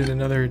he needed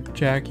another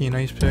Jackie and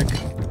ice pick.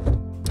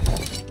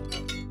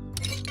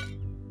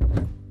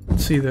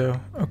 Let's see though.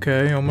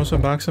 Okay, almost a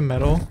box of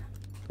metal.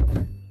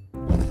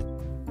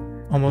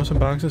 Almost a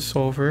box of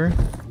sulfur.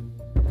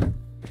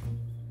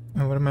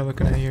 Oh, what am I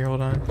looking at here?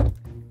 Hold on.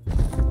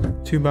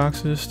 2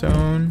 boxes of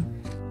stone.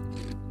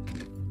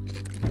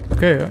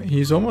 Okay,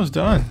 he's almost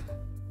done.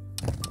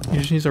 He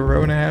just needs a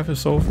row and a half of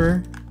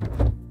sulfur.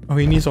 Oh,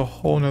 he needs a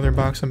whole nother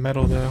box of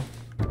metal though.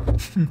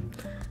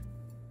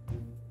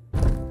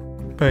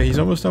 But he's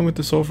almost done with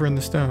the sulfur and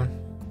the stone.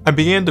 I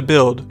began to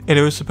build, and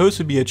it was supposed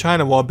to be a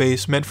China wall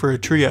base meant for a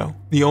trio.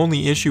 The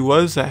only issue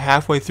was that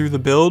halfway through the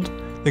build,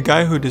 the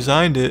guy who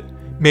designed it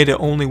made it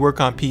only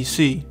work on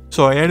PC,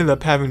 so I ended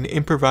up having to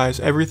improvise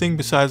everything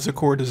besides the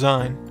core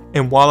design.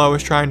 And while I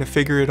was trying to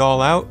figure it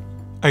all out,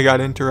 I got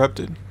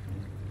interrupted.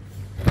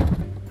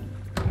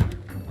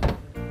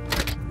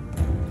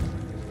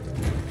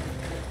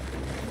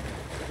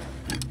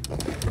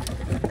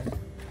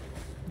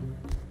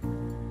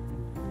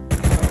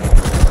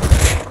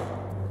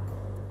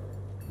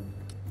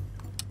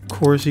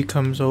 Of course he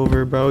comes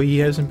over, bro. He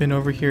hasn't been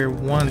over here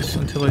once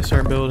until I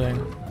start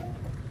building.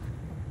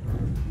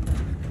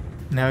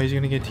 Now he's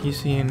gonna get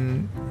TC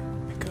and... Oh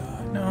my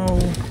god,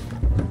 no.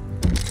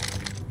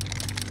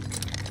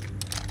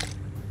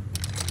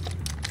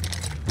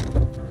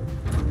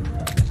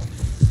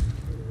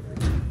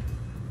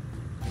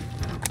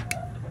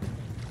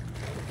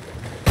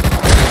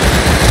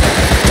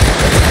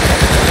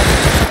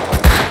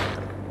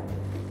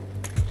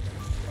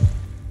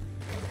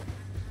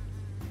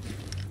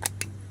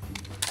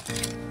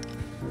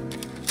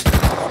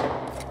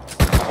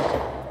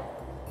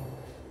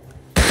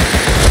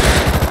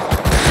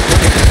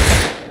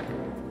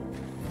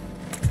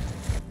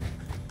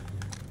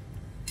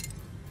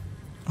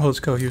 Oh, let's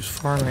go. He was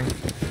farming.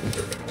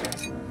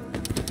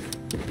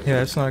 Yeah,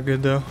 that's not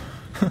good though.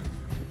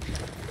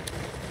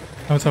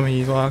 Don't tell me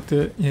he locked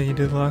it. Yeah, he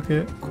did lock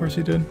it. Of course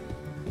he did.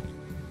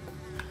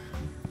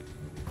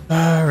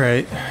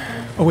 Alright.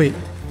 Oh, wait.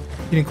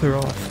 He didn't clear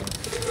off.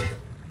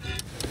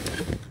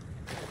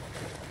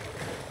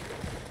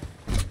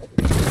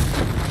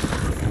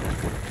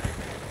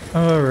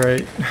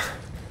 Alright.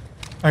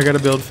 I gotta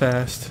build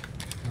fast.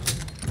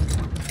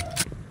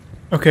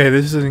 Okay,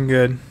 this isn't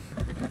good.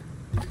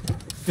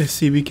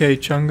 This CBK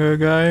Chunga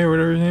guy, or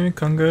whatever his name is,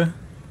 Kunga.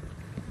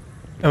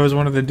 That was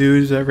one of the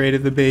dudes that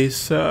raided the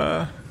base,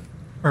 or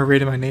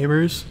raided my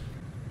neighbors.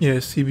 Yeah,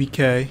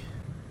 CBK.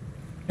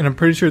 And I'm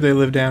pretty sure they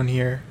live down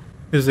here.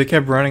 Because they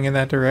kept running in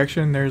that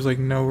direction, there's like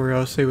nowhere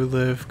else they would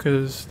live,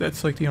 because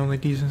that's like the only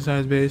decent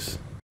sized base.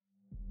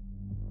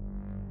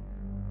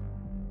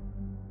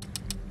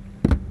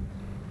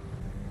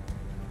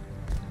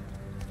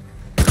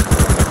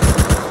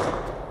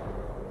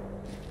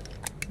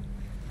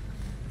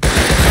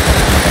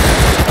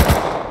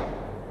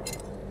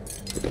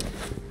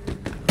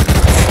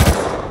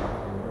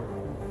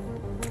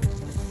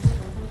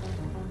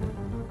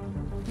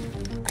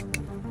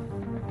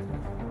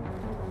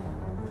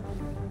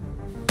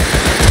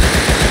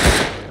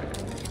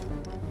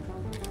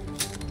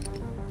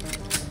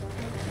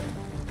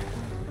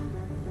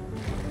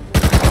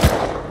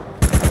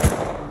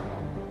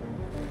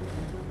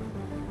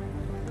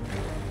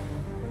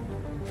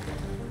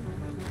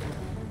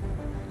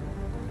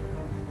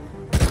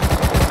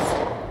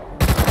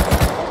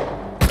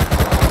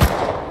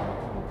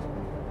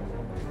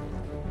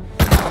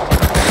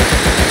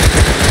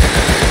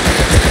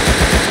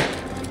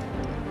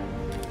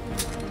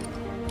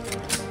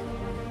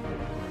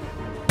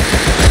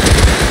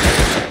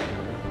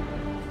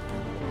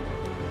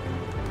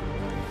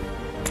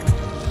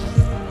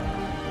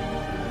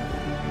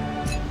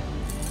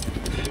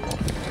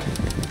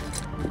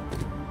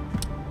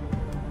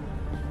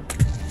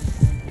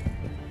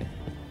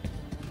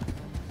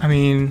 I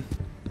mean,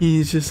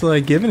 he's just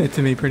like giving it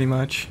to me pretty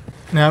much.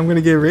 Now I'm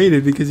gonna get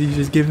raided because he's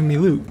just giving me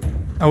loot.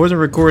 I wasn't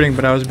recording,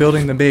 but I was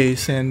building the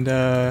base and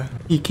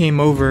he came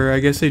over. I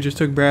guess they just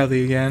took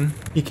Bradley again.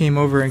 He came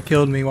over and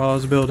killed me while I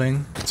was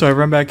building. So I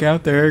run back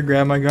out there,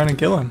 grab my gun and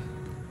kill him.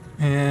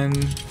 And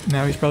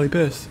now he's probably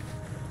pissed.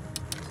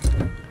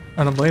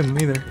 I don't blame him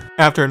either.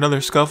 After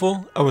another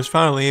scuffle, I was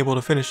finally able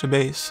to finish the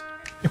base.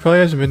 It probably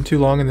hasn't been too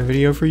long in the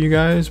video for you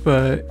guys,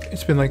 but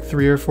it's been like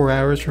 3 or 4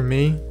 hours for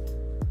me.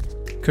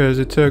 Because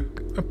it took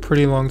a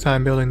pretty long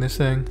time building this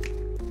thing.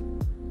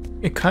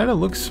 It kind of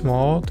looks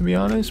small, to be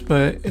honest,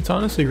 but it's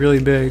honestly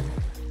really big.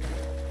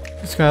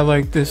 It's got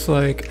like this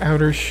like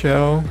outer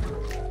shell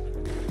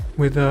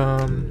with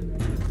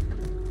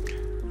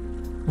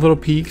little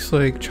peaks,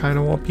 like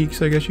China wall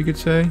peaks, I guess you could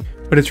say.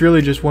 But it's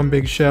really just one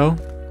big shell.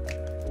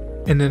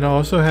 And then it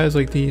also has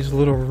like these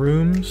little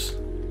rooms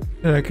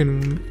that I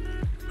can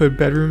put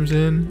bedrooms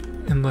in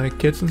and like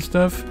kits and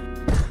stuff.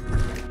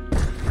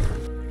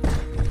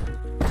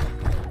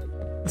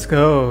 Let's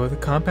go. The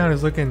compound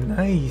is looking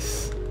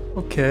nice.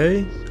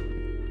 Okay.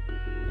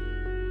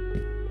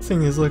 This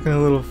thing is looking a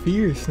little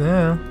fierce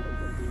now.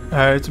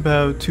 Alright, it's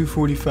about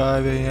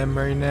 2:45 a.m.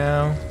 right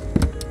now.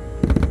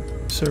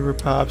 Server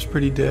pop's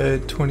pretty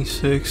dead.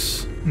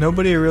 26.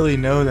 Nobody I really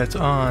know that's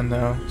on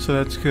though, so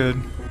that's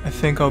good. I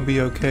think I'll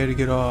be okay to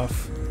get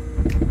off.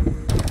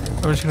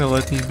 I'm just gonna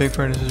let these big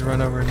furnaces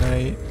run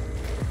overnight.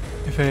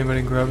 If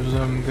anybody grubs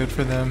them, good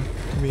for them.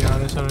 To be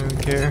honest, I don't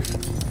even care.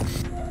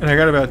 And I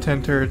got about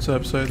 10 turrets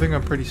up, so I think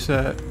I'm pretty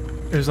set.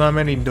 There's not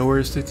many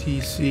doors to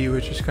TC,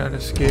 which is kind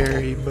of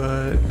scary,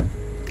 but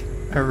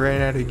I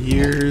ran out of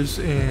gears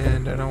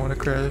and I don't want to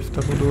craft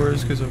double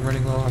doors because I'm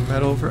running low on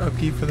metal for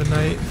upkeep for the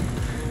night.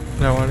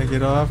 And I want to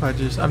get off. I'm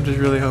just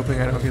really hoping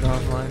I don't get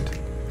offline.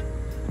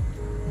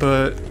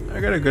 But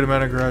I got a good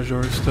amount of garage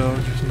doors still,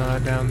 just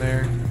not down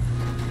there.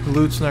 The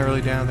loot's not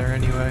really down there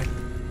anyway.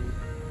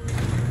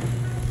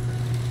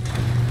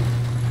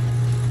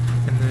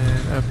 And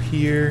then up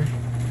here,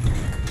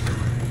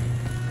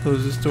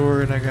 close this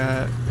door, and I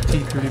got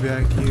T3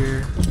 back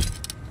here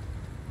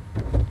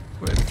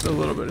with a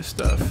little bit of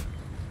stuff.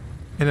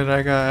 And then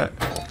I got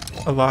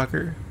a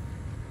locker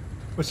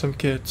with some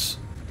kits.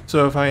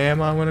 So if I am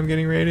on when I'm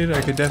getting raided,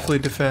 I could definitely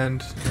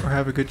defend, or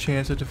have a good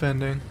chance of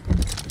defending.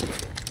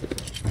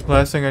 The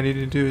last thing I need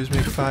to do is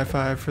make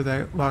 5-5 for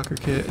that locker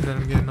kit, and then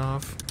I'm getting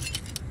off.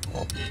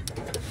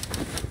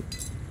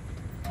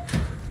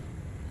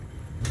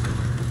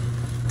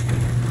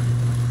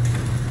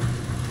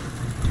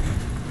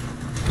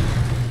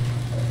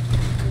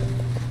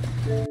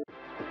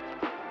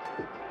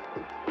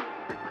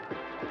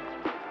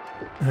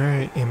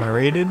 Alright, am I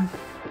rated?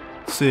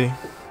 Let's see.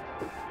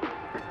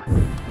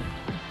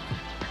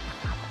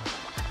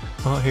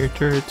 Oh, here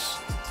turrets.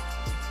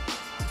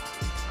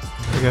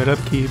 I got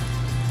upkeep.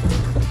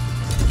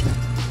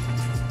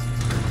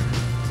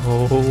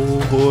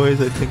 Oh,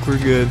 boys, I think we're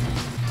good.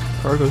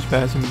 Cargo's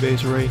passing the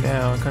base right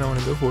now. I kind of want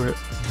to go for it.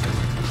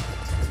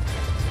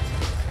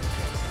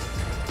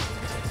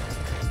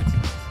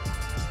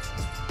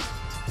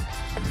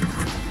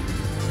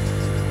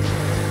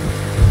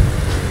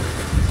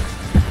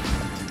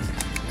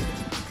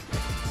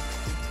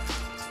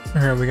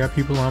 Alright, we got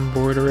people on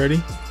board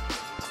already.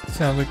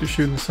 Sounds like they're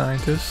shooting the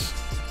scientists.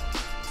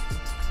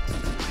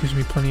 Gives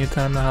me plenty of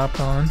time to hop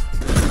on.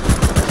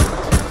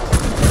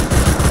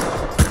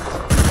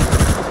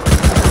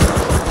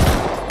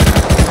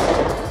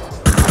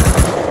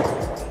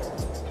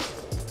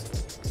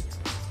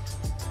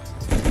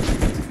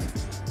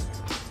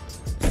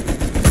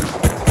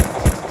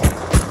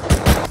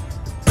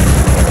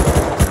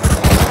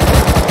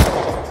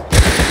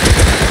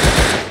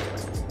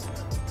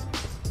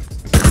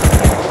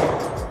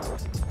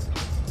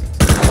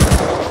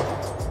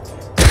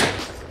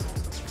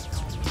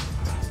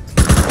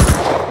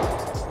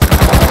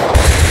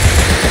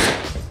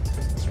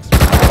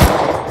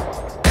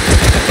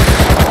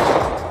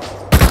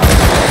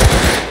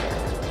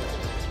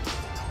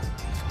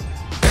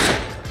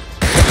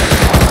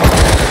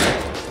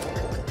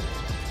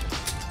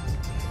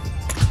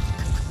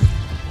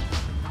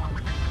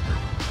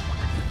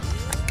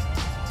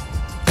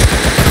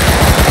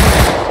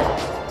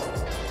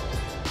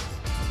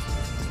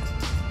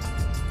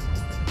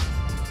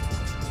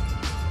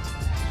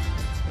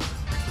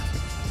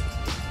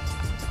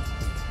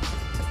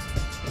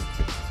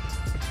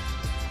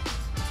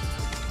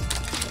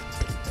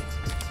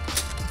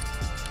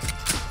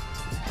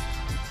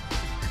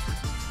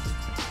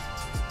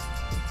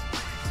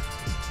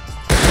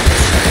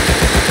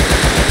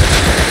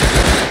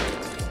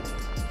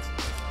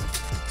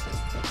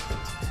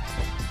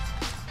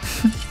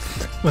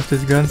 Left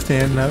his gun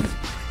standing up.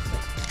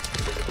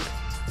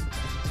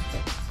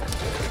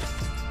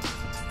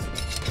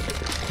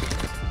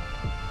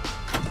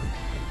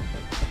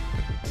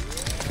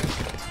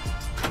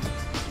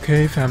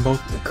 Okay, found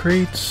both the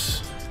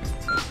crates.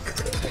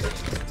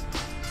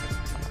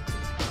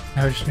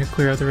 Now I just need to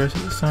clear out the rest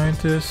of the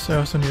scientists. I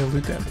also need to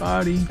loot that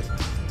body.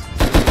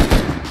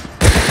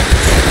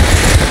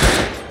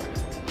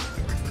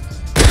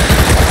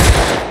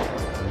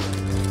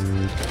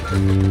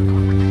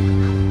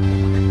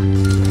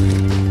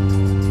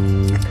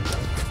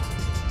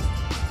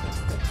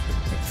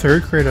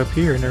 Third crate up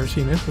here, never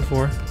seen this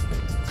before.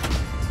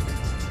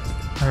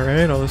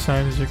 Alright, all the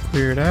scientists are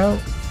cleared out.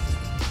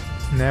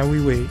 Now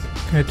we wait.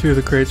 Got 2 of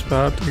the crates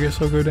popped, I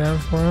guess I'll go down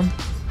for them.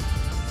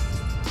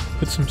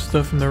 Put some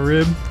stuff in the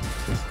rib.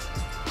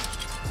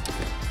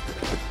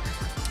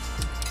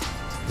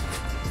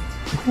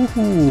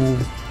 Ooh,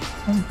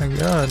 oh my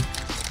god.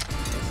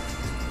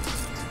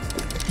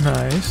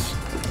 Nice.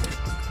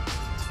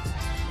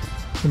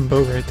 Some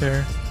boat right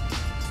there.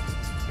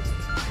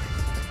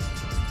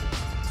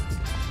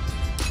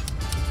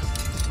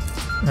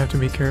 I have to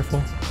be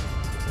careful.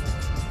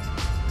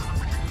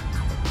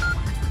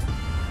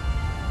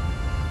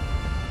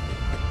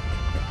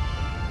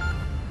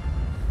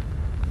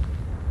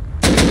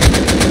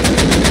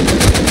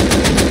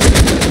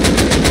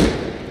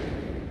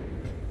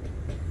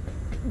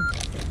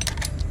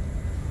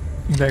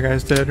 That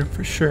guy's dead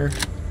for sure.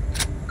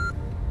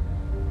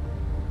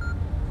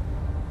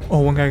 Oh,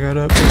 one guy got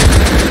up.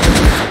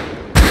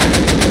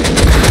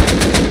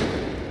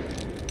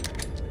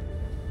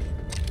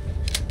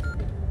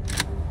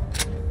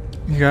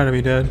 You gotta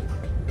be dead.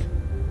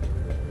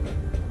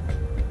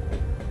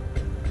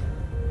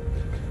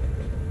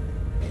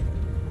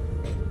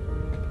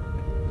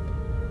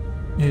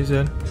 He's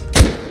dead.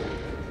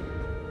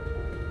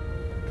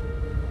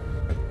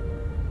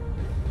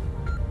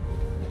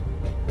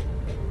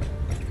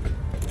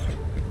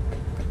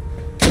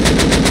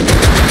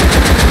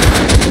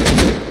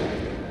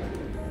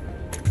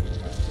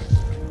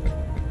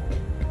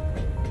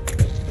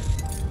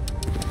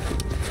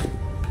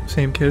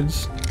 Same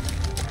kids.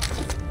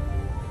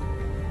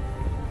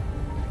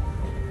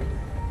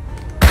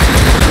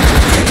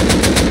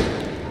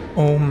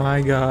 Oh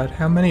my god,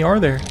 how many are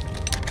there?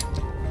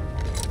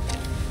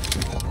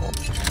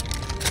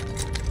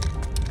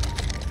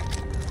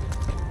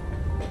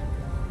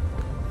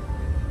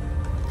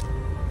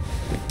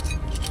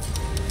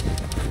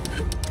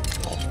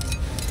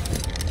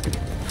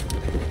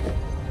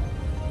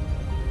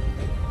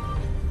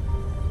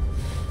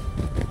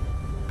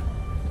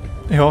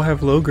 They all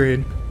have low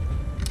grade.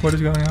 What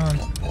is going on?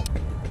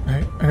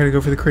 Alright, I gotta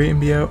go for the crate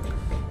and be out.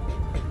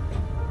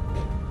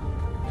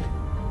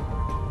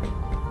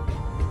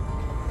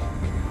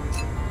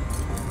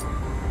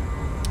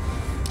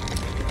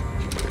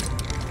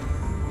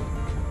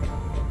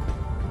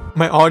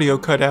 My audio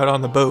cut out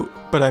on the boat,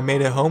 but I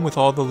made it home with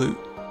all the loot.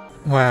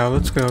 Wow,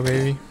 let's go,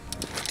 baby.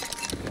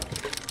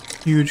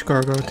 Huge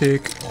cargo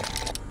take.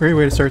 Great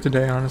way to start the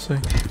day, honestly.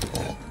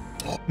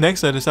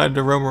 Next, I decided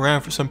to roam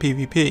around for some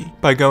PvP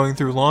by going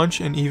through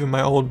launch and even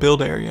my old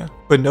build area,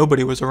 but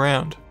nobody was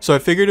around. So I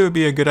figured it would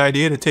be a good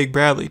idea to take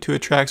Bradley to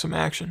attract some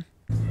action.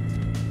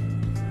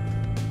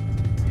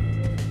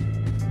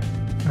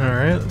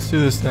 Alright, let's do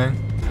this thing.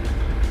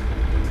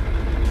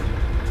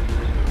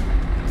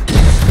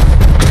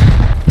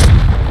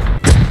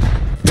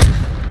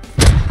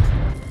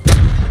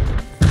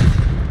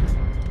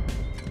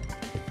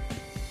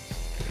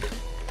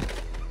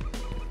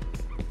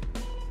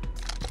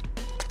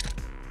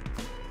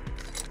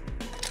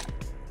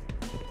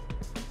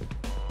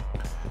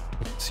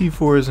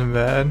 C4 isn't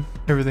bad.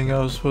 Everything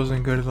else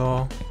wasn't good at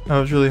all. I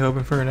was really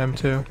hoping for an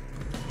M2.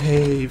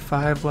 Hey,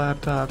 5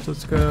 laptops,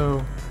 let's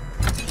go.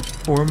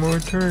 4 more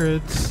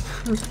turrets.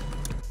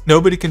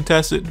 Nobody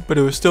contested, but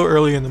it was still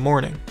early in the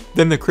morning.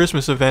 Then the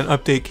Christmas event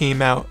update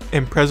came out,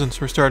 and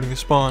presents were starting to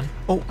spawn.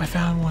 Oh, I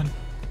found one.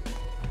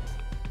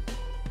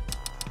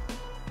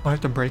 Do I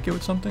have to break it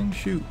with something?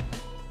 Shoot.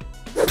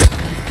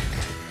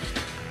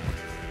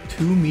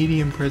 2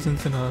 medium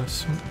presents and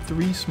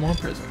 3 small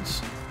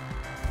presents.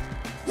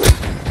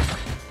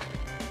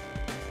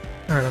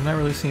 Alright, I'm not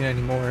really seeing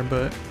any more,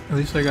 but at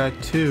least I got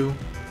 2.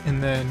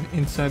 And then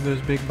inside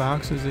those big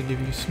boxes they give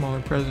you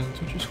smaller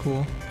presents, which is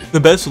cool. The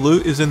best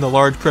loot is in the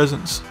large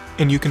presents,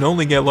 and you can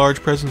only get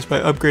large presents by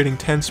upgrading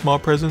 10 small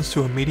presents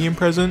to a medium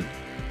present,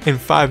 and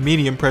 5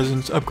 medium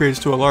presents upgrades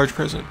to a large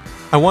present.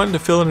 I wanted to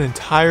fill an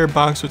entire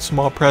box with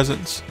small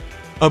presents,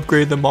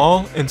 upgrade them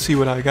all, and see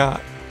what I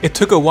got. It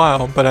took a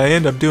while, but I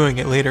ended up doing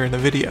it later in the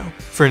video.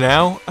 For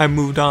now, I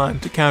moved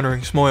on to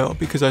countering Smoil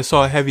because I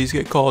saw heavies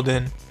get called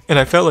in, and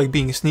I felt like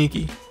being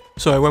sneaky.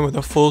 So I went with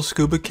a full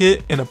scuba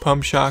kit and a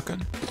pump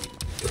shotgun.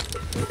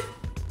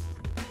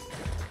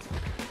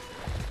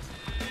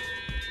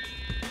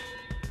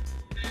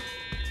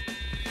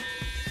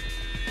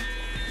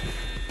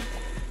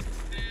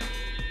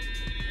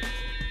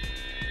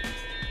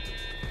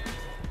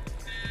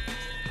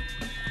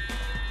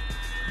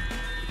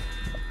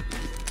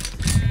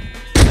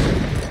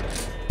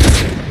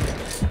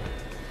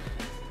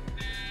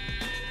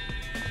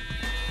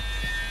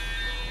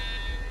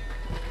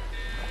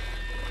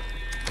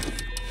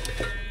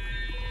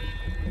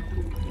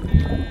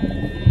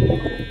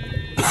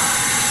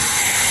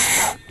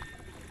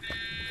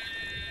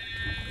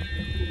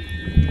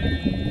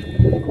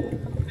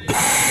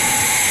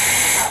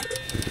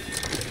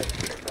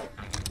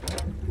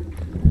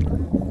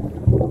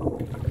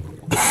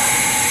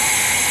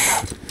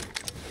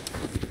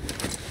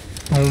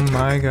 Oh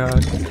my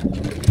god.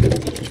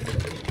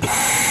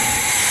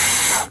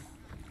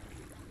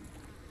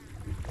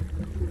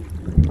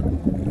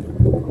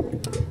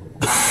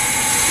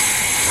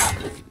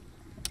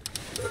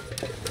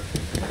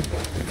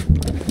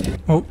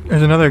 Oh,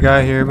 there's another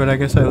guy here, but I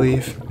guess I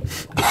leave.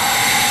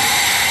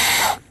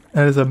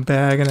 That is a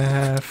bag and a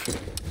half.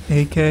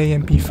 AK,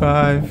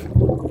 MP5.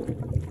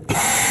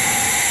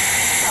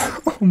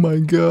 Oh my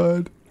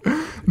god.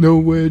 No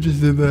way I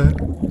just did that.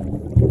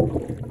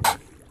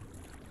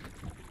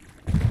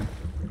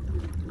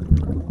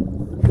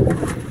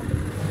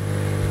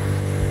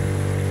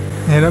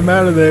 And I'm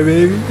out of there,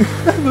 baby.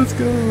 Let's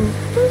go.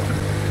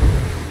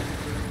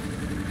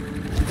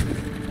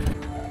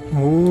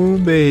 Oh,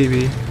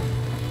 baby.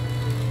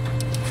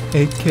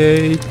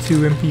 AK,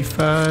 2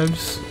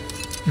 MP5s.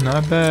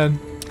 Not bad.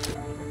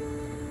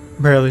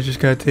 Barely just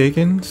got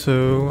taken,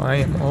 so I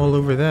am all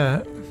over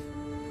that.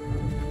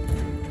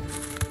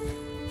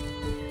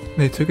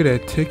 They took it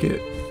at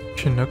ticket.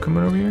 Chinook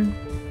coming over here?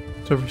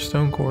 It's over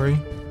Stone Quarry.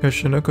 Got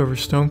Chinook over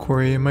Stone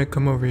Quarry. It might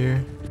come over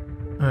here.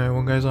 Alright,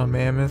 one guy's on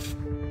Mammoth.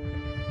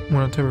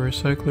 One on Timber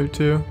Recycler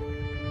too.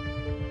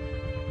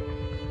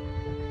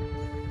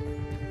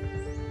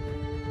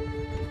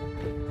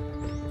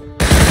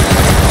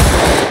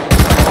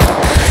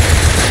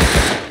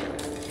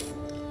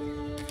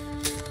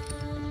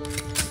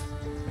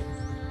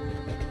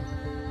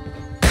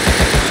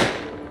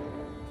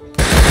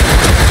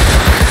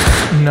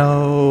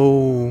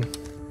 No.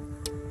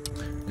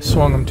 I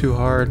swung him too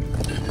hard.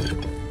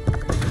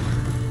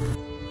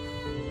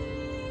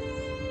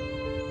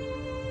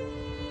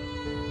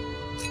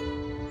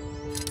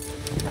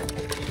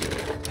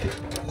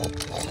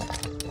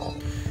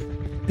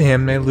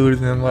 Damn, they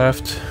looted and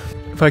left.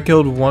 If I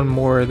killed one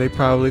more, they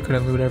probably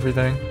couldn't loot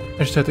everything. I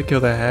just had to kill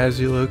the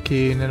Hazy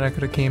low-key, and then I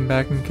could have came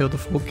back and killed the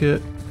full kit.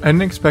 I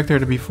didn't expect there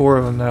to be 4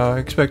 of them though. I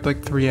expect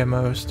like 3 at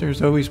most.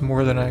 There's always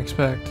more than I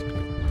expect.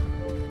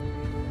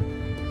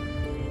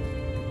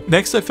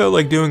 Next, I felt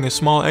like doing a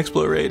small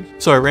exploit raid,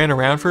 so I ran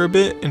around for a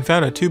bit and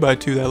found a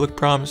 2x2 that looked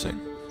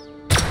promising.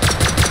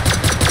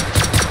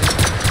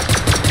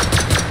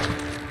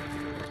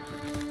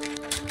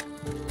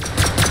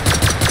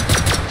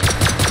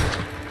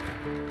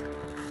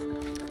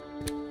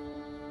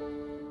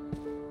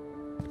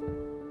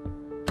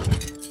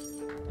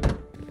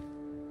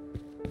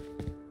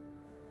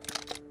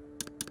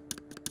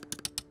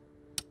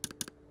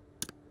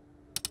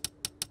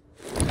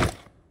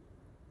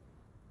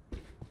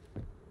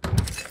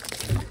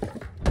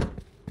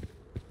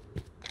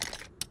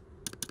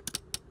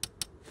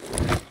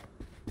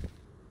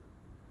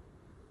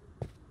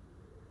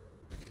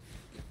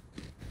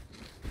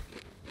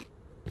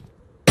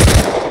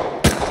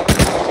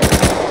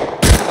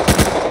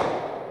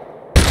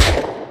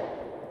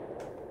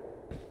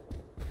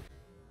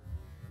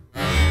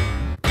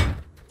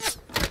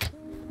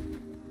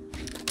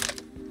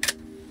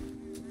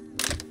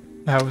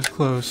 That was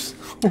close.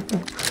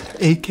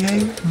 AK?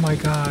 Oh my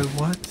god,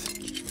 what?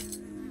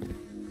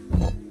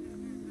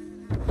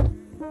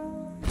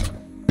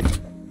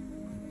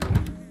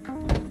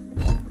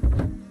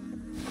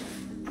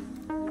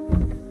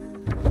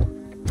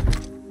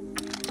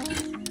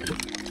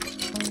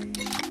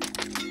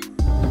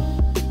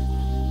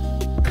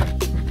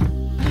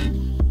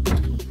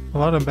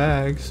 lot of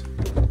bags.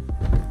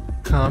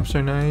 Comps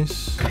are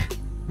nice.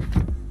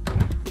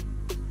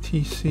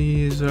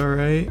 TC is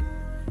alright.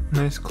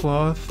 Nice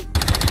cloth.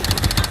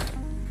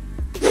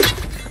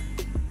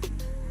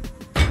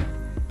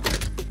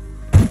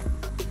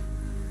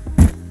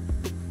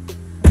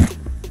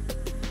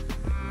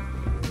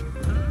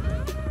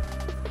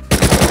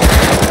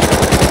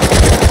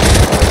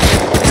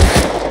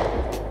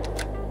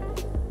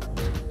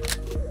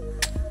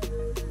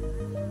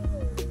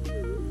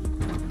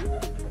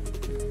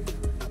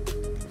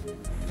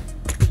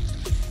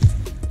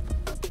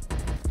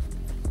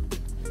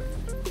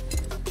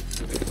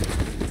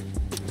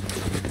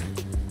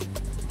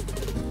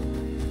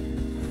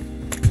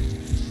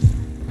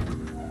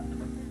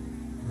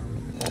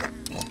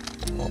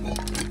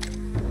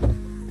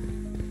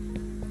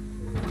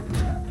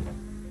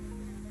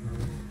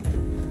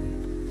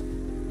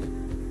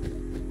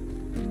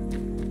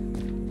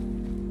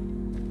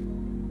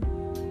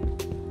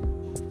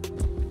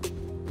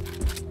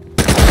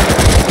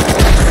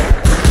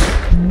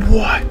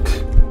 What?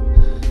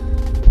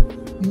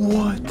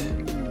 What?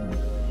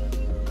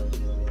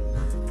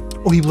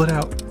 Oh, he bled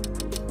out.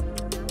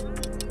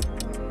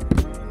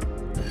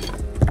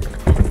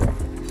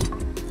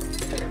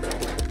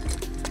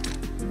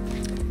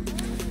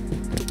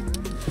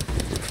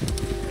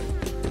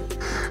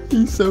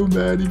 He's so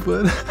mad he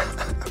bled out.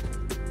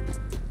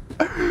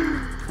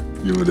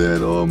 You would have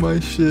had all my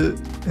shit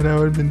and I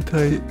would have been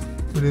tight.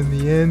 But in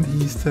the end,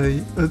 he's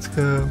tight. Let's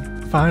go.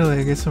 Finally,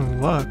 I get some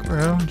luck,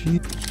 bro.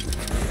 Jeez.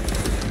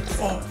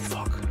 Oh,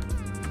 fuck.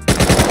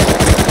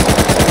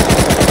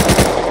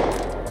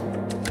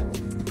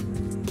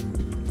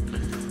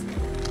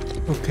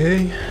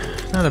 Okay,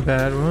 not a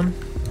bad one.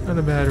 Not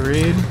a bad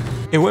raid.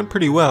 It went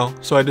pretty well,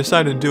 so I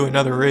decided to do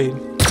another raid.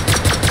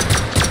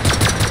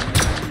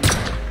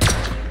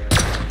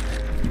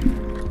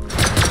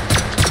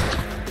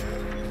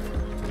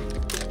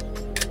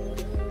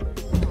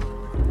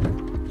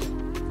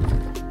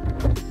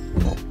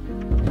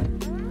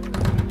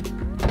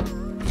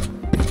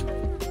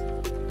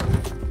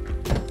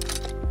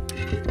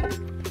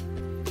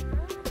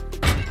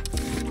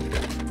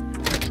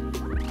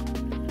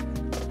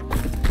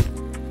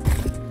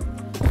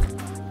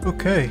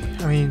 Okay,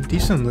 I mean,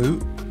 decent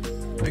loot,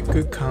 like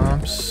good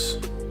comps,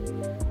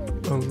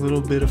 a little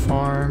bit of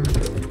farm,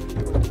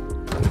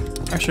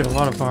 actually a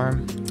lot of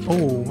farm.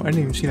 Oh, I didn't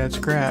even see that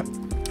scrap.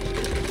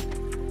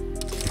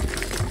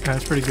 Yeah,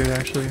 that's pretty good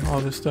actually,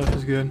 all this stuff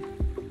is good.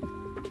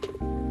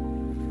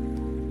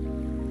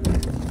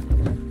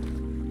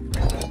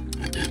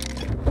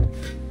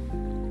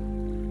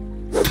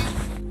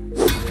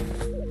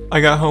 I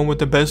got home with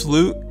the best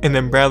loot, and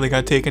then Bradley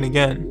got taken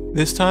again.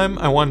 This time,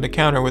 I wanted to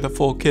counter with a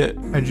full kit.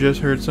 I just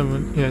heard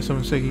someone, yeah,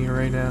 someone's taking it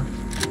right now.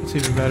 It's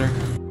even better.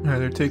 Alright,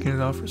 they're taking it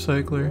off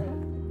recycler.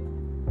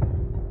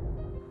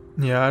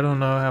 Yeah, I don't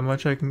know how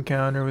much I can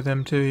counter with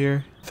M2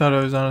 here. Thought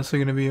I was honestly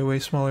going to be a way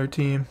smaller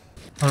team.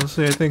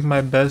 Honestly, I think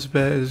my best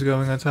bet is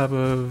going on top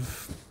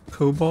of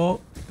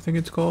Cobalt, I think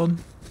it's called.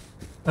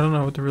 I don't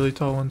know what the really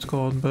tall one's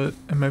called, but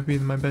it might be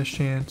my best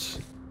chance.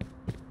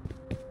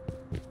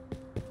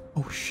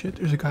 Oh shit,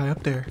 there's a guy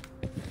up there.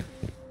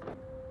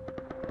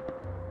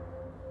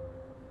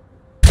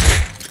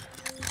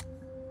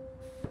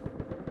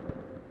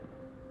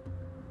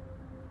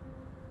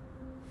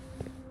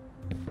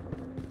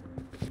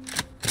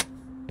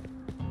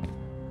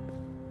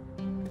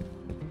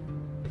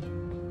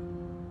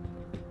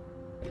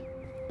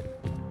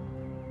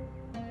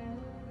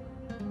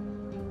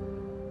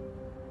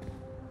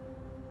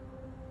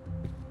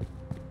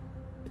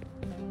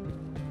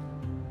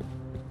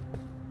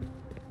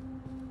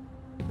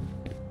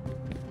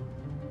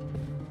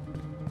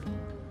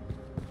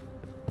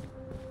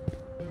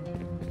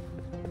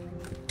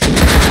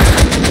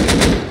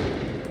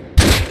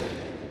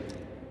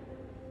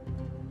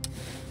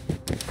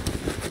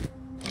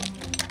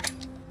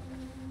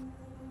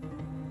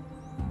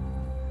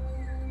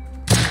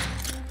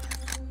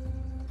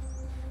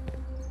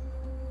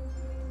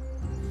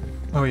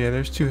 Oh yeah,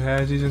 there's two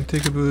Hazzies in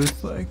Ticket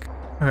Booth, like...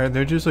 Alright,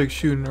 they're just like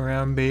shooting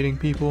around, baiting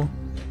people.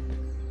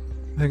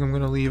 I think I'm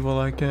gonna leave while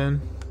I can.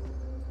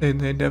 They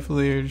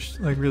definitely are just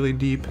like really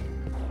deep.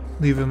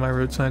 Leaving my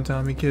road sign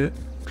Tommy kit.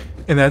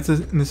 And that's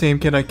the same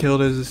kid I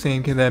killed as the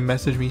same kid that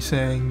messaged me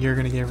saying, you're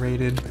gonna get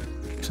raided.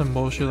 Some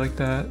bullshit like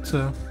that,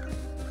 so...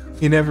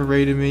 He never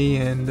raided me,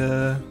 and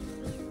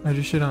I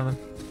just shit on him.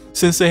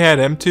 Since they had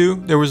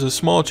M2, there was a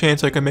small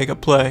chance I could make a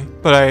play,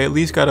 but I at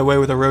least got away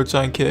with a road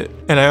sign kit.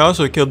 And I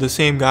also killed the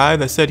same guy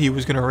that said he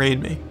was gonna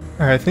raid me.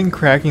 Alright, I think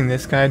cracking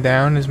this guy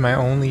down is my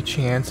only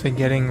chance at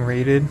getting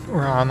raided,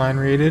 or online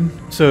raided.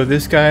 So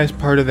this guy is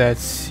part of that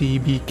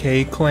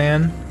CBK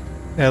clan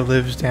that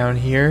lives down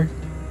here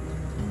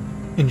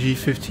in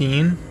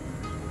G15.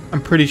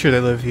 I'm pretty sure they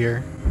live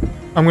here.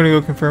 I'm gonna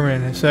go confirm it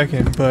in a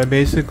second, but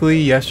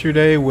basically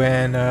yesterday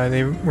when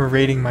they were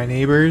raiding my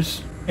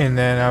neighbors, and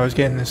then I was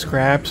getting the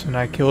scraps and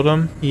I killed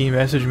him, he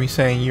messaged me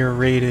saying you're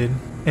raided,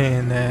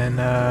 and then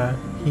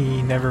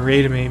he never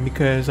raided me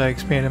because I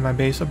expanded my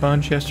base a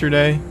bunch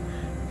yesterday,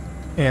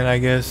 and I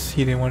guess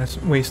he didn't want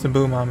to waste the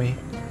boom on me.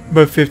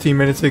 But 15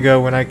 minutes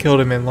ago when I killed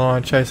him in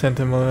launch, I sent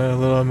him a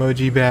little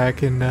emoji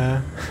back, and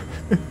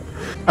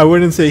I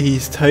wouldn't say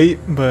he's tight,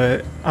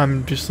 but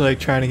I'm just like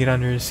trying to get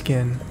under his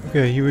skin.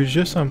 Okay, he was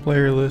just on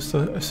player list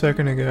a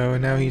second ago,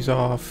 and now he's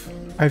off.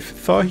 I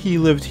thought he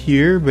lived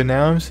here, but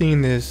now I'm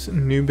seeing this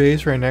new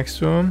base right next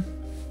to him.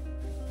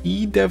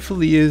 He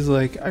definitely is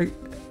like, I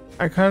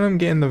kind of am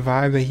getting the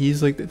vibe that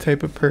he's like the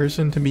type of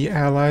person to be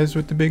allies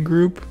with the big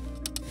group.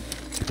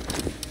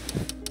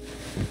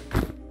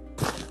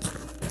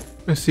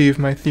 Let's see if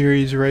my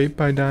theory is right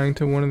by dying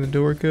to one of the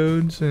door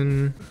codes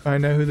and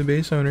find out who the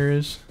base owner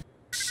is.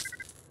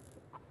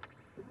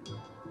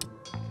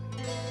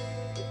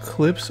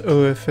 Clips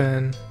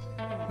OFN.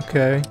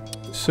 Okay,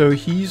 so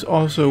he's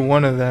also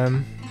one of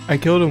them. I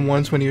killed him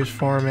once when he was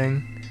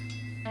farming,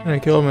 and I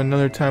killed him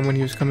another time when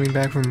he was coming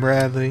back from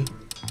Bradley.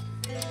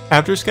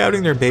 After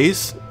scouting their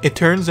base, it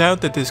turns out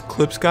that this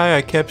Clips guy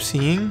I kept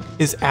seeing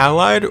is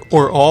allied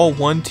or all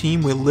one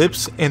team with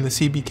Lips and the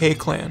CBK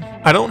clan.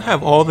 I don't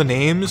have all the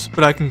names,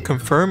 but I can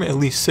confirm at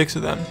least 6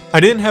 of them. I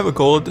didn't have a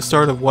goal at the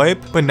start of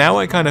Wipe, but now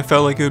I kind of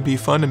felt like it would be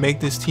fun to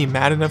make this team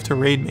mad enough to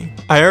raid me.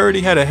 I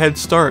already had a head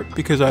start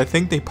because I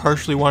think they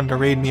partially wanted to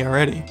raid me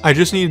already. I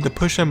just needed to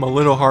push them a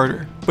little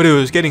harder, but it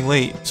was getting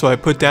late, so I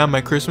put down my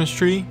Christmas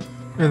tree.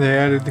 And they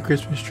added the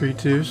Christmas tree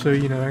too, so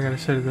you know I gotta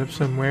set it up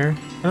somewhere.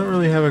 I don't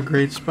really have a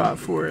great spot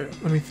for it.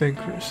 Let me think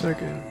for a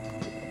second.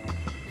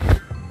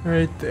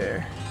 Right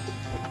there.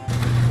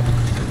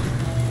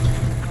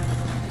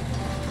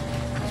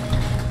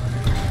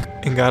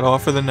 And got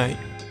off for the night.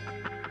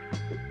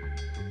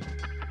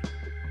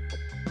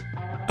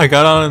 I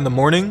got on in the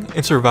morning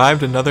and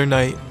survived another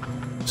night.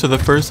 So the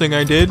first thing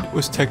I did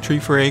was tech tree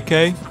for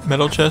AK,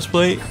 metal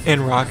chestplate,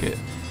 and rocket.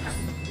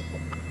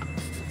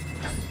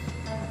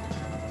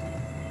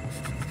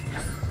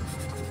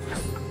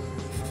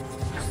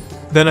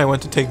 Then I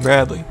went to take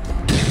Bradley.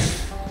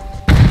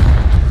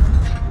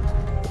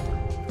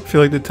 I feel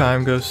like the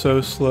time goes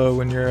so slow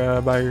when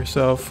you're by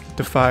yourself.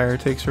 The fire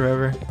takes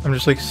forever. I'm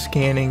just like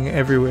scanning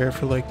everywhere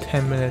for like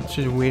 10 minutes,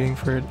 just waiting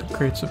for the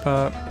crates to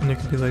pop. And there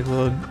could be like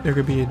there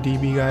could be a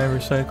DB guy, a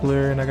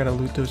recycler, and I gotta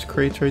loot those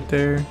crates right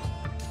there.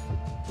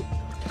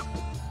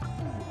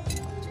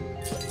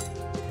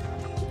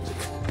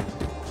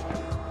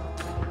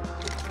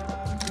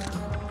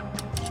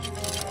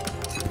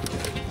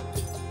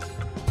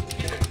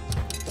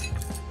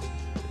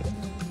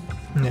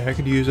 Yeah, I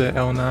could use a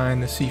L9,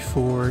 the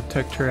C4,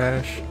 tech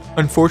trash.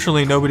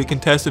 Unfortunately, nobody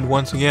contested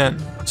once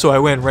again, so I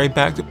went right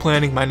back to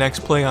planning my next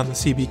play on the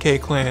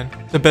CBK clan.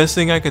 The best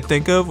thing I could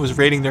think of was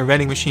raiding their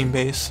vending machine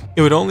base.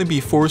 It would only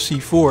be 4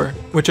 C4,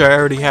 which I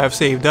already have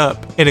saved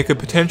up, and it could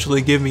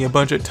potentially give me a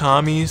bunch of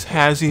Tommies,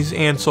 Hazzies,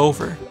 and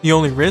Sulfur. The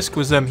only risk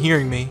was them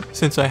hearing me,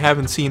 since I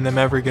haven't seen them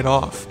ever get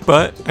off,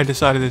 but I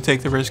decided to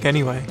take the risk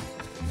anyway.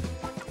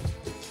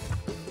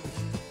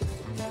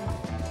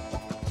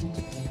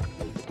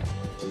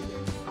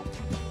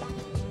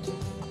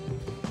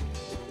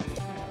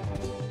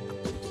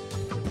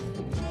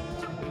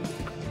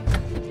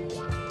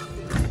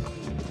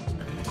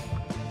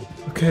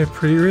 Okay,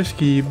 pretty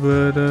risky,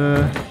 but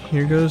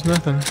here goes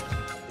nothing.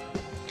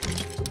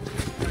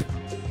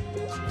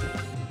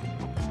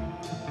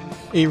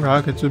 8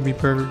 rockets would be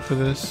perfect for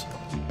this.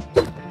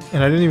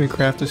 And I didn't even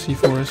craft a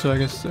C4, so I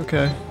guess it's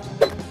okay.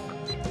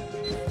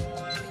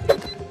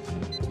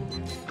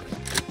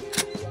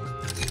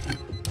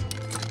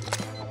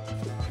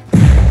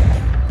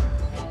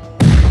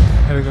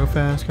 Gotta go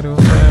fast, gotta go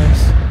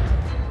fast.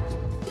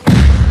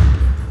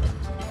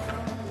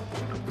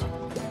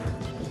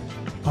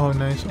 Oh,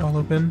 nice, all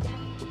open.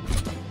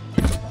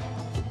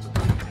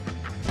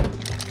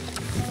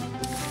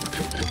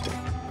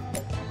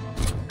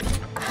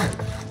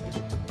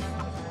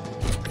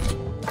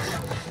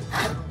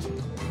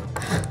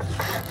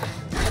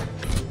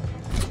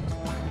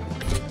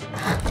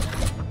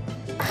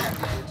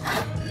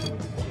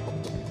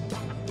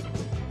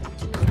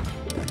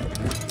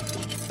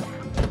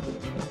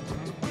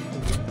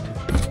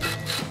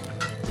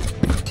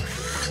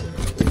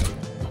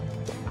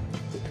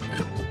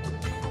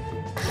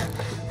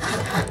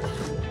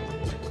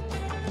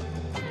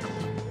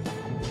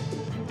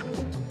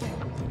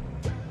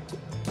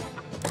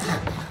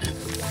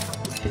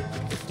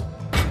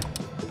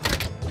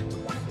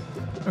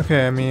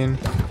 Okay, I mean,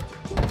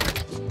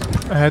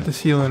 I had to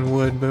seal in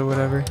wood, but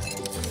whatever.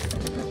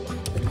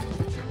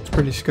 It's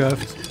pretty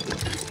scuffed.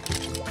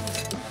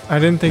 I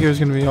didn't think it was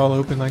going to be all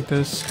open like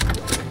this.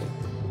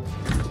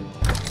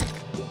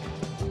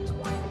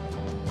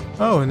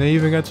 Oh, and they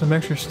even got some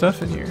extra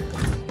stuff in here.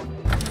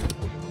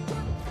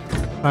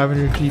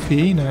 500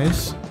 GP,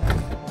 nice.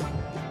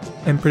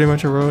 And pretty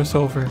much a row of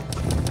sulfur.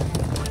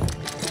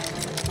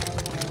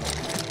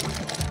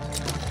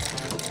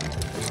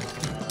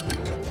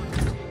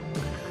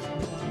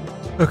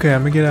 Okay,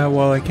 I'm gonna get out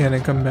while I can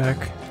and come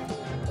back.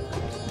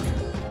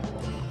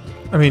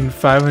 I mean,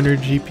 500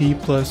 GP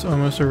plus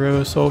almost a row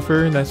of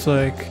sulfur. That's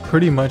like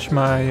pretty much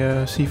my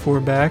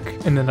C4 back.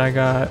 And then I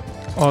got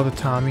all the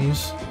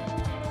Tommies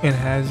and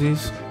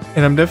Hazzies.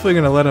 and I'm definitely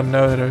gonna let them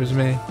know that it was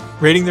me.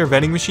 Raiding their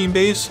vending machine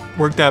base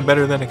worked out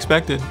better than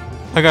expected.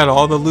 I got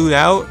all the loot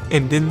out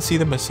and didn't see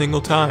them a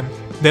single time.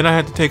 Then I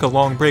had to take a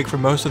long break for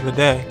most of the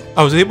day.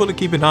 I was able to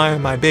keep an eye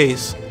on my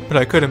base, but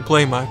I couldn't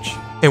play much.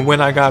 And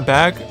when I got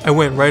back, I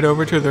went right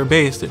over to their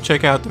base to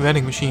check out the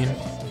vending machine.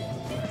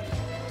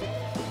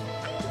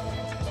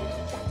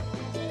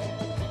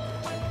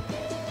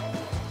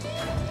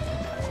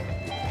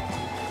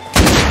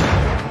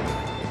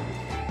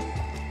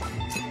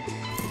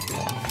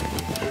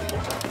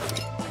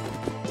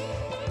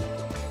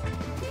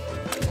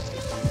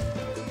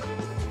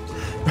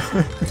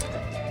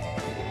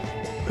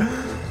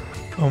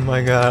 Oh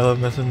my god, I love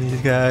messing with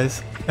these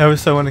guys. That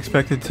was so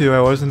unexpected too.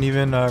 I wasn't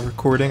even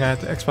recording. I had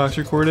to Xbox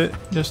record it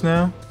just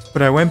now.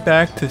 But I went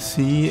back to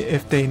see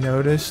if they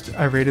noticed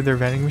I raided their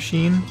vending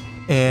machine,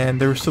 and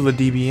there was still a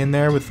DB in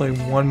there with like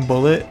 1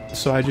 bullet,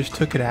 so I just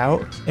took it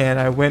out and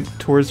I went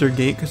towards their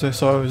gate because I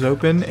saw it was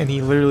open, and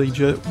he literally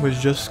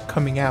was just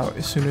coming out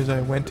as soon as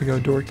I went to go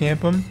door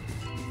camp him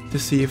to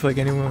see if like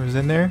anyone was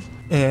in there.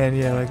 And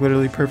yeah, like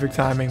literally perfect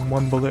timing,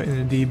 1 bullet in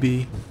a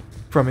DB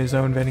from his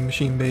own vending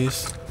machine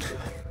base.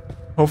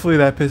 Hopefully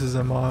that pisses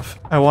him off.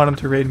 I want him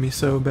to raid me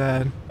so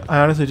bad. I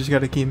honestly just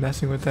gotta keep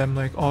messing with them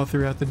like all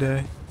throughout the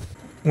day.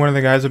 One of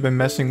the guys I've been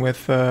messing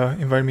with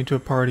invited me to a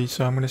party,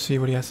 so I'm gonna see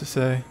what he has to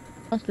say.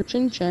 Dr.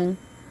 Ching Chang.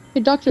 Hey,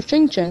 Dr.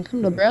 Ching Chang,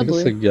 come to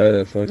Bradley. It's the guy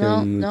that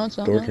fucking No, it's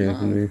not. door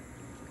camping me.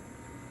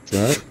 It's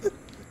not?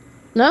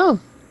 No.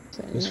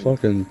 It's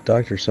fucking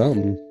Dr.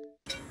 something.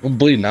 I'm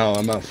bleeding out,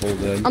 I'm not full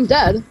dead. I'm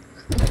dead.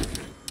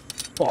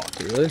 Fuck,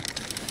 really?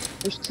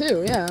 There's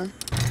 2, yeah.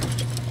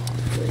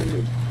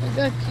 Like,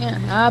 that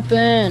can't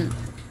happen.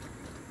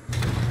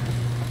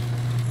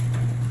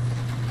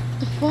 What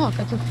the fuck?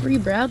 That's a free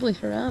Bradley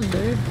for them,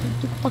 dude.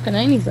 Don't do fucking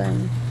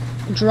anything.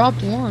 I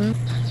dropped 1.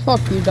 Fuck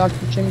you,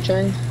 Dr. Ching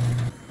Chang.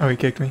 Oh, he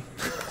kicked me.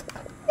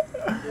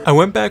 I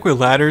went back with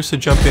ladders to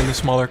jump in the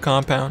smaller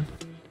compound.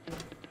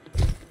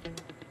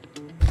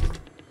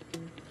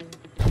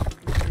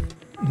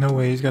 No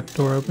way he's got the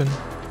door open.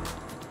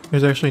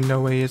 There's actually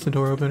no way he has the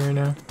door open right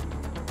now.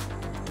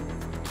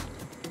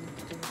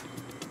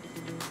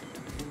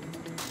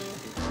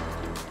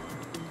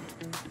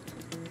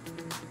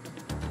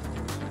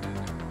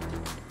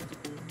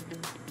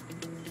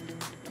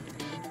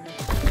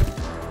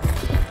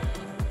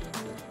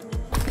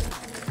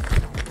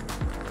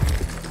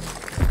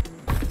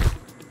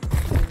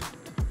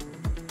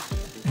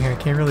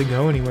 I can't really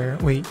go anywhere.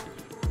 Wait.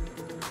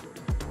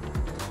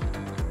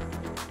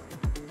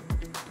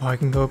 Oh, I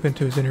can go up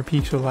into his inner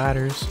peaks with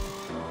ladders.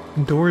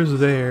 The door is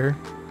there.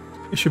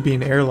 It should be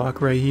an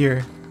airlock right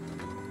here.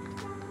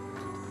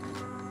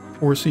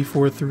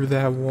 4C4 through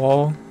that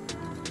wall.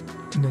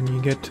 And then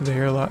you get to the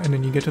airlock, and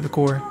then you get to the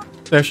core.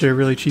 It's actually a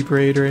really cheap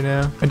raid right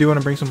now. I do want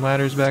to bring some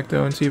ladders back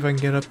though and see if I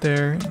can get up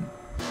there.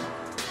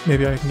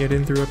 Maybe I can get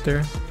in through up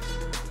there.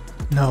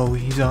 No,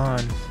 he's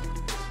on.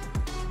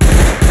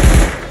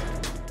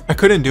 I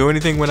couldn't do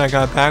anything when I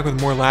got back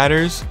with more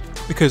ladders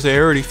because they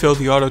already filled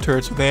the auto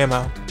turrets with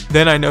ammo.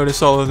 Then I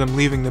noticed all of them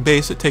leaving the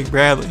base to take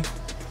Bradley,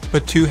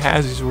 but 2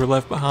 Hazzies were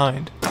left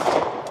behind.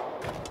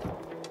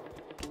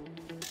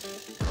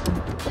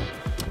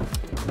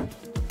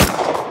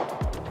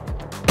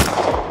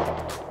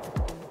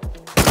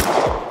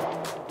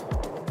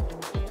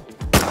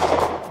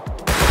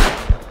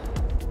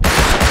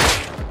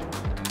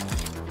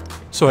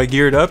 So I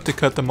geared up to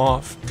cut them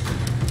off.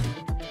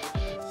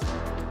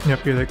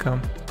 Yep, here they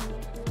come.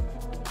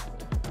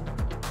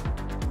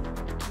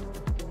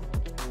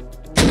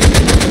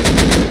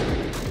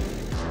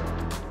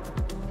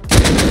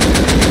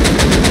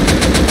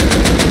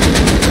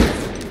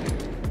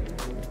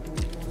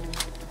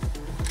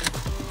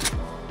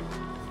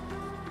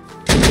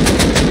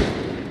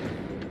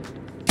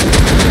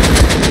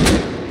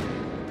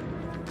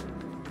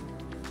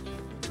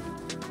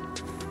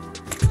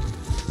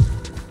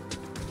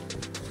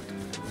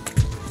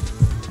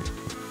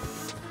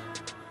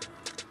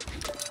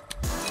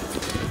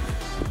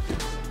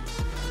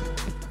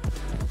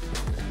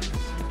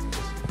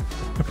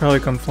 They'll probably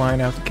come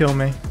flying out to kill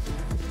me.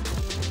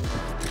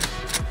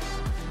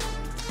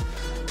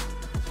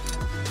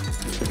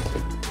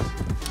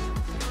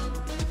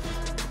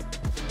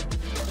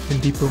 Can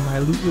depot my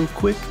loot real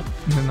quick,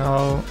 and then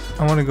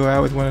I want to go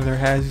out with one of their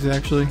Hazzies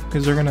actually,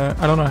 because they're gonna.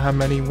 I don't know how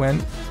many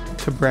went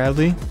to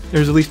Bradley.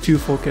 There's at least 2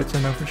 full kits,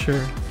 I know for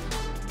sure.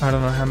 I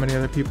don't know how many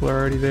other people are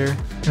already there,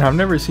 and I've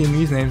never seen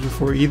these names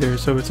before either.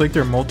 So it's like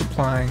they're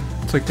multiplying.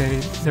 It's like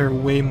they're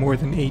way more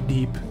than 8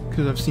 deep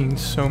because I've seen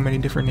so many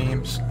different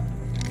names.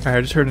 Alright,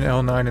 I just heard an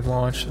L9 had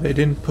launched. They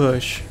didn't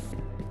push.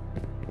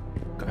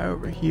 Guy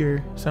over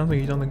here. Sounds like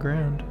he's on the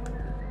ground.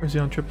 Or is he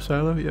on triple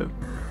silo? Yep.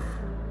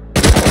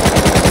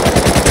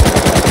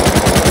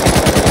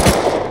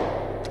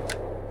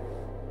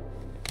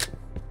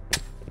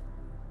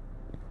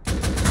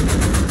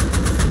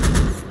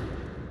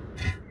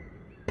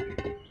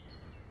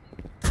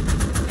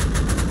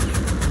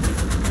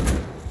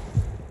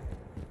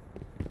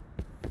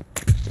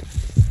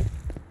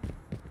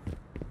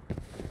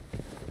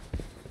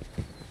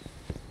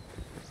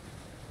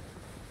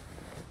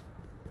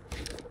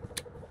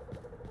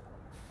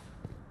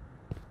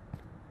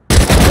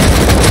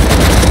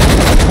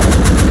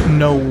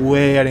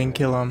 and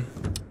kill him.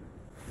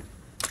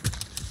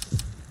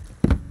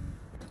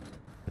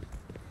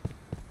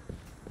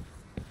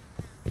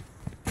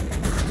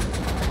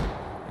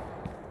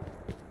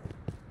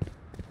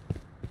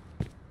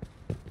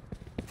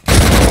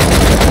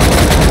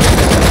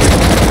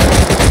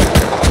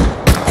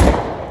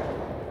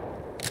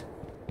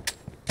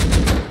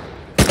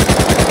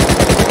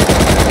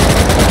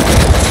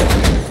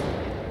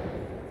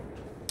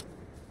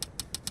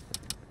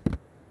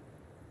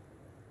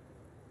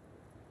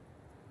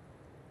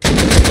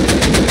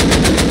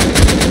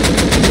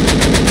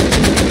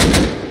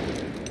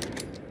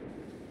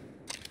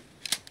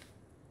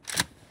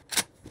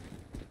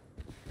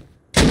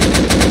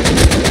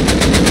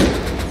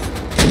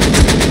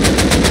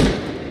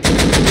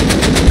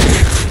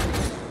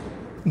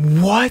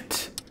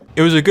 What?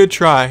 It was a good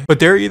try, but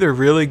they're either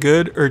really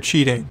good or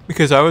cheating,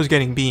 because I was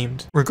getting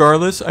beamed.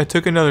 Regardless, I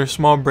took another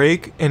small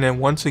break and then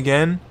once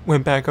again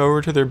went back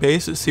over to their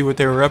base to see what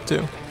they were up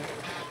to.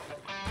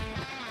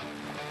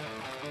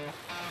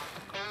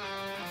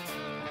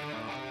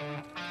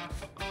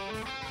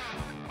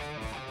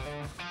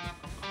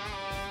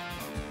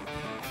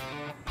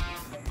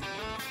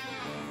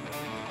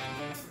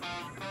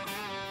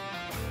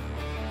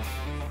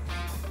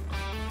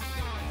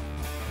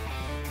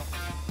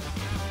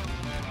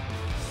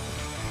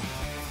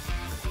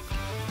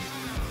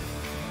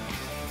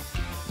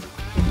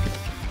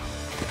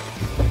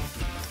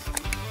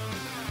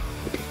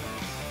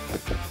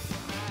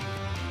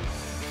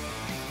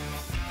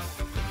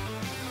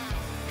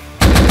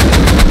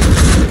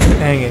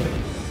 Dang it.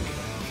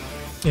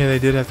 Yeah, they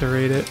did have to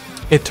raid it.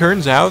 It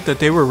turns out that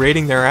they were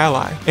raiding their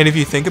ally. And if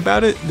you think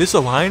about it, this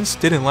alliance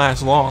didn't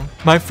last long.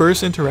 My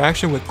first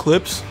interaction with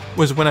Clips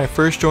was when I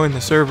first joined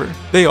the server.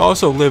 They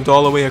also lived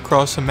all the way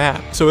across the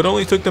map, so it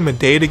only took them a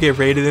day to get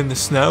raided in the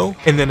snow,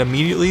 and then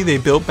immediately they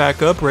built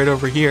back up right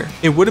over here.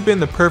 It would have been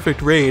the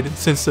perfect raid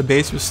since the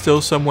base was still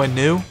somewhat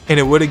new, and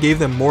it would have gave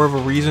them more of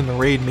a reason to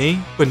raid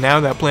me, but now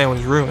that plan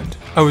was ruined.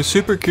 I was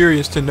super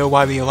curious to know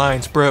why the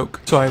alliance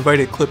broke, so I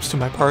invited Clips to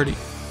my party.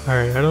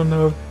 Alright, I don't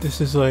know if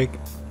this is like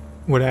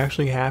what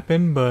actually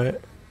happened, but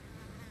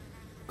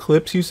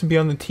Clips used to be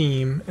on the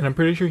team, and I'm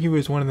pretty sure he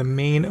was one of the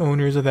main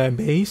owners of that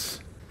base,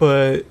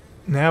 but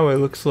now it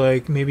looks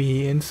like maybe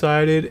he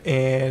insided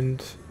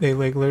and they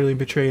like literally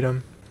betrayed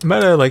him. I'm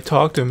about to like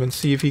talk to him and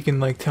see if he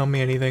can like tell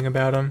me anything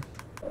about him.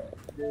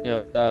 Yo,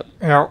 what's up?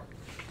 Ow.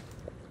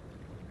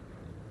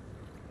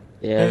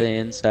 Yeah, they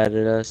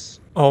incited us.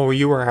 Oh,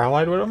 you were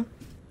allied with him?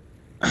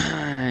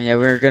 Yeah,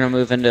 we were gonna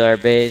move into our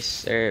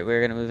base, or we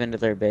were gonna move into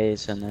their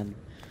base, and then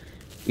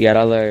we got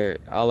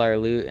all our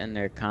loot in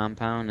their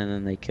compound, and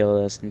then they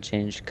killed us and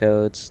changed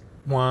codes.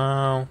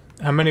 Wow.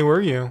 How many were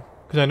you?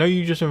 Because I know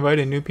you just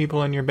invited new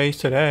people in your base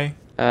today.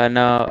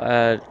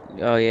 No,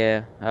 oh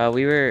yeah,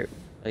 we were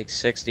like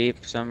 6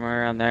 deep,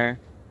 somewhere around there.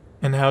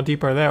 And how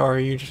deep are they, or are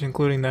you just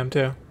including them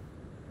too?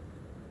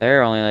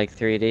 They're only like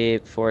 3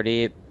 deep, 4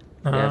 deep.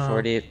 Yeah,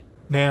 4 deep.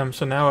 Damn,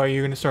 so now are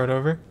you gonna start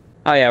over?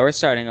 Oh yeah, we're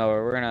starting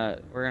over.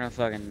 We're gonna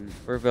fucking,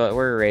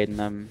 we're raiding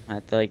them. I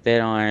feel like they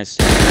don't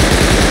understand.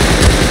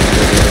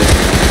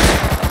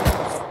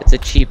 It's a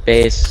cheap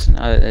base.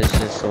 It's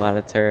just a lot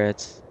of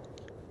turrets.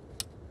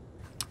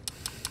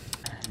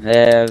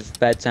 They have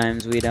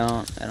bedtimes, we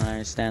don't. I don't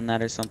understand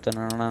that or something.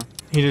 I don't know.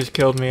 He just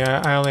killed me.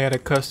 I only had a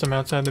custom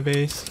outside the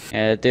base.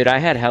 Yeah, dude, I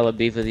had hella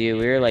beef with you.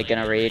 We were like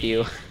gonna raid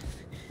you.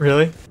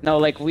 Really? No,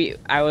 like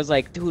I was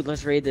like, dude,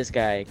 let's raid this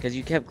guy, cause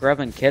you kept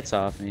grubbing kits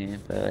off me.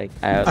 But like,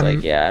 I was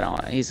like, yeah, I don't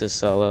want. He's a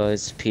solo.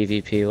 It's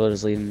PvP. We'll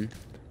just leave him.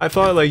 I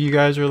thought like you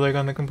guys were like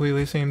on the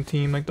completely same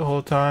team like the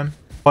whole time.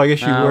 Well, I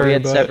guess you were, we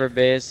had but separate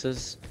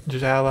bases.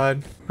 just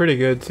allied. Pretty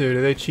good too.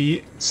 Do they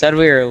cheat? Said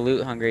we were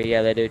loot hungry.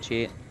 Yeah, they do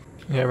cheat.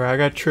 Yeah, bro. I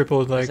got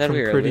tripled like Said from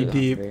we were pretty loot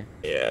deep. hungry.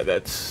 Yeah,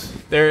 that's.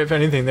 They're if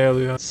anything, they're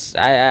loot hungry.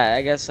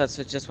 I guess that's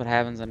just what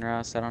happens in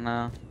Rust. I don't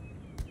know.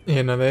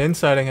 Yeah, no, the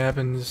inciting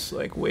happens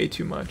like way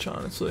too much,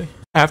 honestly.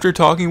 After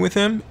talking with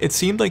him, it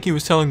seemed like he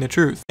was telling the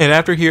truth. And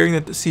after hearing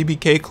that the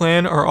CBK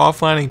clan are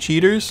offlining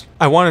cheaters,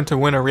 I wanted to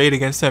win a raid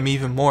against them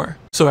even more.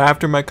 So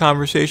after my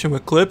conversation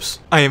with Clips,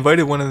 I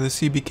invited one of the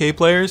CBK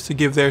players to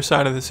give their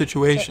side of the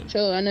situation.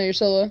 Chill, I know you're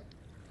solo.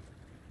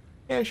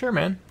 Yeah, sure,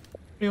 man.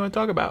 What do you want to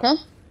talk about? Huh?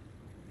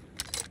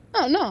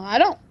 Oh, no, I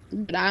don't.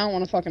 But I don't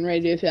want to fucking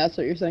raid you if that's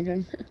what you're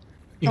thinking.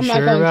 You I'm sure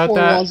not going about 4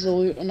 that? walls to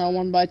loot and not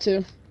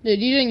 1x2. Dude,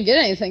 you didn't get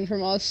anything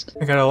from us.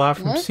 I got a lot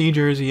from What?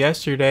 Jersey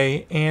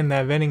yesterday and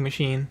that vending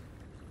machine.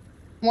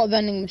 What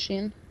vending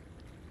machine?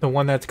 The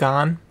one that's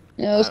gone.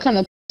 Yeah, it was kind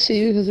of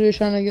pissy because we were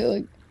trying to get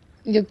like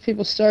give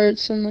people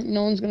starts and like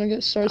no one's gonna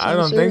get starts. I on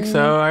the don't think server.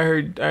 so. I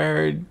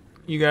heard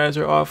you guys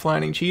are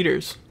offlining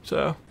cheaters.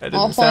 So that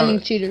doesn't Offlining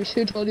sound. cheaters.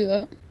 Who told you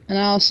that? And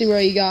I'll see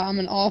where you got. I'm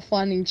an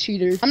offlining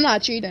cheater. I'm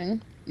not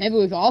cheating. Maybe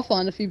we've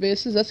offlined a few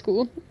bases. That's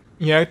cool.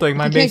 You act like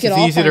my You base can't is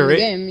get easy to offline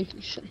in the raid.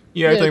 game.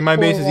 You act like my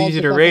base is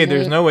easy to raid.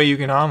 There's no way you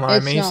can online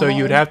It's me, not so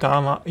you would hard. have to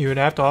online. You would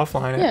have to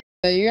offline it.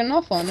 Yeah, you're an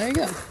offline. There you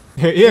go.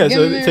 Yeah,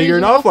 giving me so a you're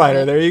an reason to offline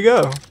offliner. it. There you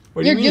go.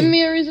 What do You're you giving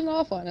mean? me a reason to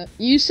offline it.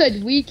 You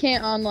said we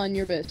can't online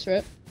your base,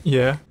 right?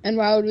 Yeah. And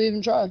why would we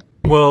even try?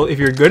 Well, if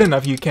you're good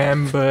enough, you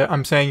can, but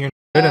I'm saying you're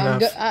not good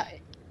enough.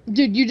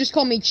 Dude, you just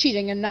called me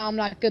cheating, and now I'm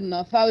not good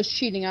enough. If I was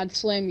cheating, I'd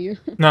slam you.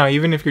 No,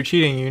 even if you're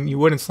cheating, you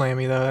wouldn't slam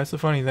me, though. That's the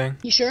funny thing.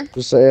 You sure?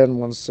 Just saying,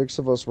 when 6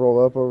 of us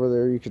roll up over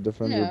there, you could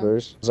defend your Yeah.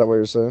 base. Is that what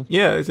you're saying?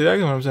 Yeah, that's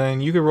exactly what I'm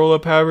saying. You could roll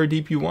up however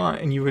deep you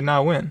want, and you would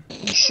not win.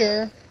 You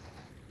sure?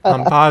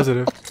 I'm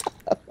positive.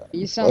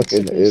 You sound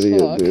Fucking stupid as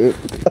idiot, fuck.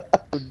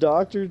 dude.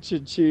 Dr.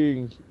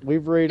 Cha-Ching,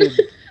 we've rated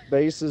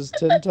bases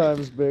 10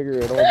 times bigger,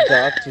 and old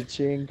Dr.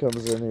 Ching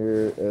comes in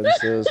here and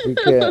says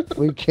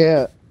we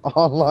can't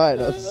online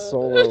a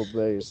solo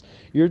base.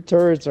 Your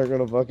turrets aren't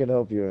gonna fucking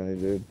help you any,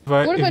 dude.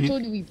 But What if I you,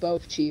 told you we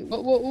both cheat?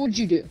 What would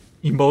you do?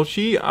 you both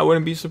cheat, I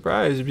wouldn't be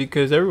surprised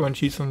because everyone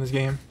cheats on this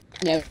game.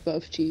 Yeah, we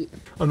both cheat.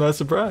 I'm not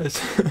surprised.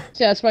 See,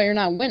 that's why you're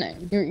not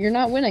winning. You're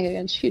not winning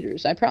against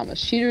cheaters. I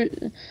promise.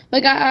 Cheaters,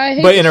 like I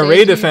hate But to in a say it raid to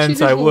you, defense,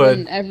 cheaters I will would.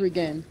 win every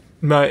game.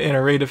 But in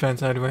a raid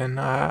defense, I'd win.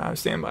 I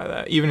stand by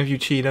that. Even if you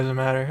cheat, doesn't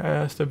matter. It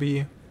has to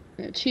be.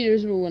 Yeah,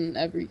 cheaters will win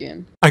every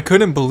game. I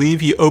couldn't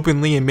believe he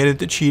openly admitted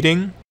to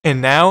cheating,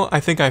 and now I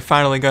think I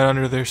finally got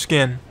under their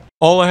skin.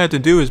 All I had to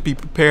do is be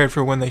prepared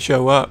for when they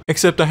show up.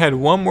 Except I had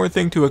one more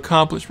thing to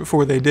accomplish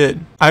before they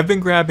did. I've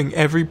been grabbing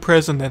every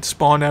present that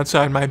spawned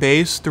outside my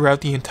base throughout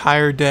the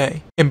entire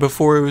day, and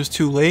before it was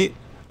too late,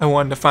 I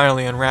wanted to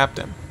finally unwrap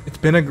them. It's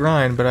been a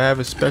grind, but I have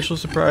a special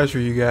surprise for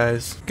you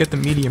guys. Get the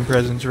medium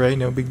presents, right?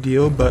 No big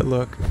deal, but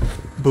look.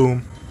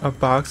 Boom. A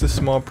box of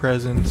small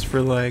presents for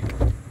like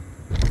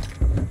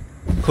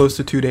close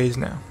to 2 days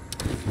now.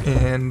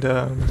 And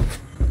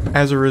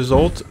as a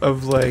result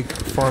of like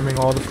farming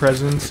all the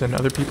presents and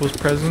other people's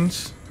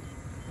presents,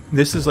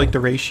 this is like the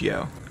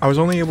ratio. I was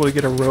only able to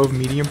get a row of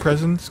medium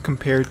presents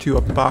compared to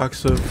a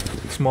box of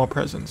small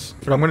presents.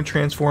 But I'm going to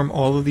transform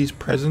all of these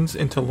presents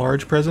into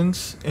large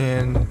presents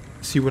and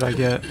see what I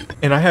get.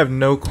 And I have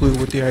no clue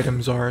what the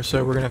items are, so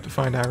we're going to have to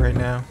find out right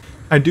now.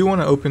 I do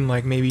want to open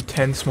like maybe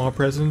 10 small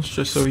presents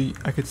just so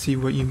I could see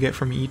what you get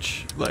from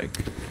each like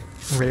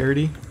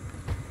rarity.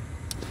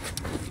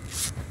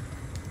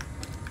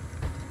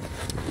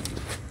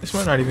 This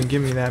might not even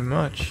give me that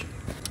much.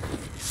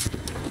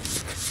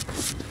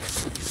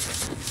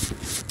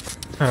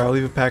 Alright, I'll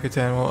leave a pack of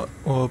 10. We'll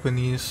open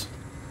these.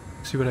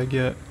 See what I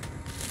get.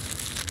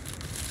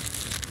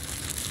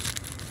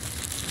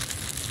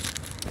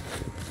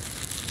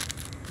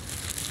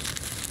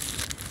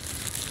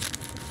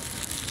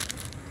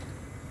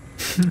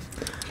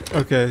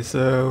 Okay,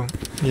 so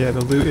yeah,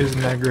 the loot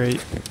isn't that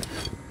great.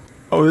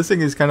 Oh, this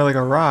thing is kind of like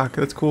a rock.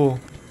 That's cool.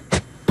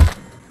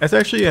 That's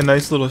actually a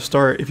nice little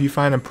start. If you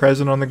find a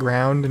present on the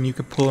ground and you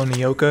could pull a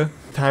Nyoka,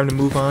 time to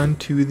move on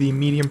to the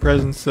medium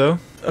presents though.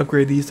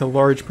 Upgrade these to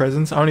large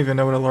presents. I don't even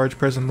know what a large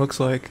present looks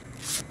like.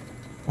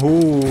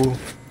 Ooh.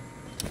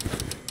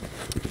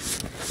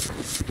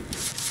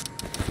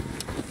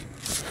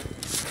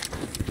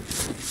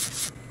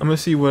 I'm gonna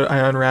see what I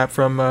unwrap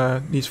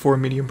from these 4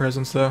 medium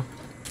presents though.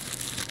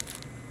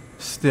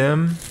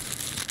 Stem.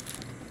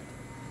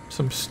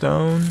 Some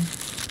stone.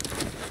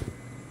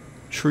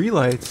 Tree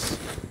lights.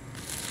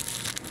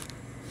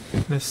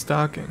 And a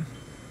stocking.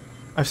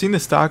 I've seen the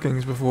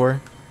stockings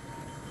before.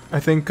 I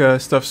think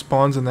stuff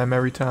spawns in them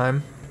every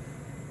time.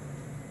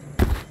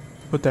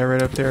 Put that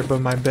right up there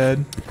above my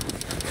bed.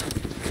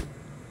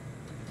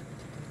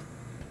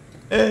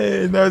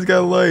 Hey, now it's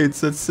got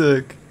lights. That's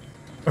sick.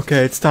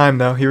 Okay, it's time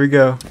though. Here we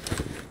go.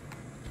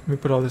 Let me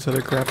put all this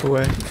other crap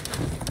away.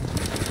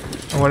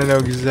 I want to know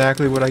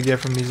exactly what I get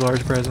from these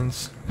large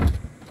presents.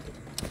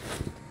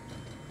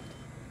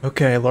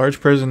 Okay,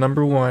 large present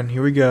number 1.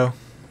 Here we go.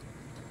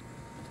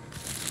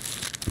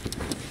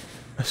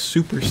 A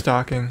super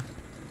stocking.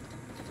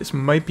 This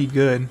might be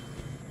good.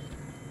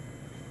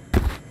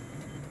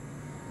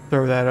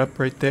 Throw that up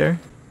right there.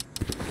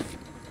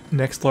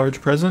 Next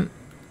large present.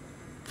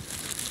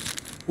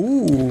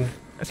 Ooh,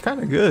 that's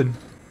kind of good.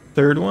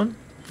 Third one.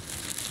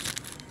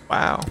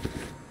 Wow.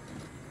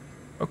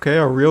 Okay,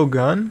 a real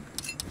gun.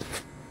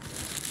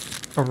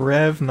 A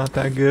rev, not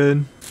that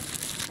good.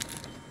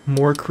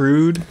 More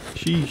crude.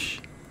 Sheesh.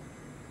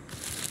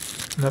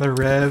 Another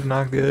rev,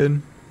 not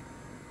good.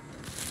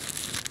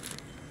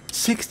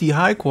 60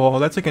 high qual.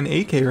 That's like an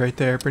AK right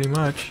there, pretty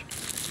much.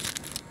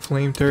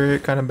 Flame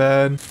turret, kind of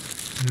bad.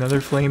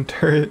 Another flame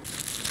turret.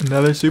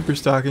 Another super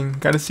stocking.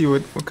 Gotta see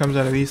what comes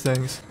out of these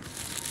things.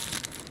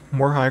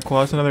 More high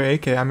qual. That's another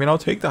AK. I mean, I'll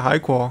take the high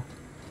qual.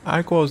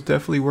 High qual is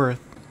definitely worth.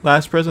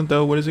 Last present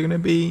though, what is it gonna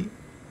be?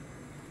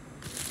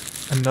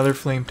 Another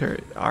flame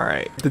turret.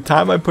 Alright. The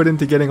time I put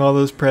into getting all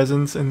those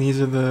presents and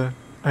these are the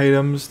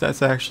items,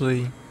 that's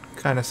actually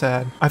kind of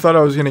sad. I thought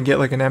I was gonna get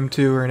like an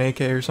M2 or an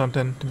AK or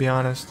something, to be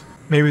honest.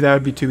 Maybe that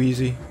would be too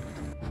easy.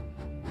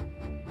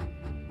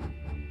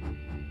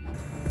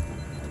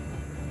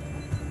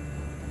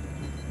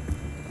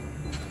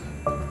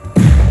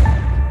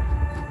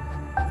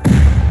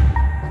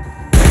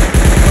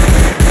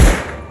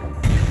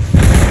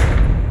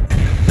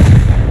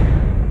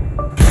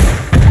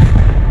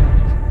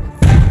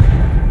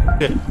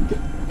 Shit.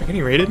 Am I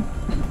getting raided?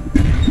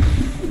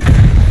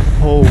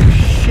 Oh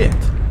shit.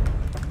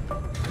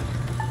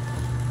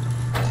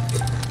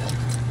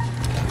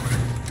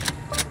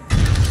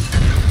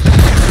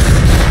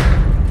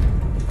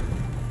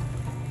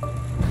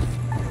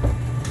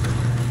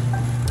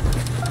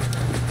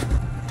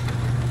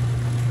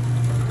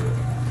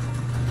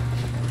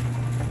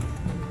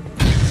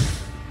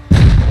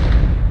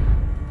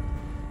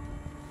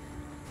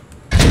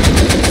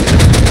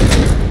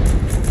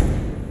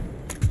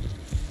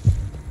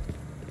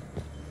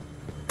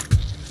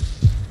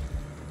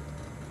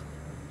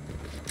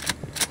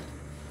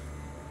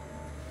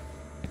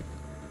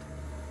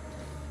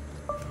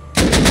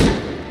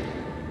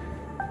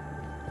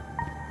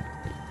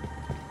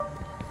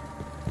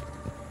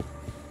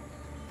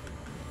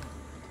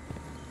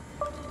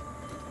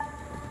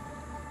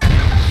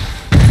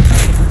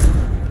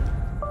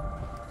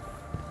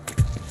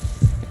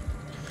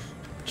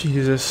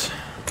 Jesus.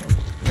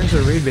 There's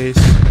a raid base.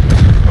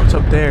 What's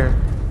up there?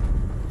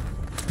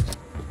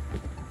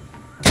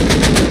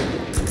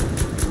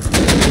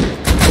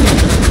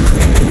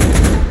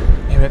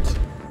 Damn it.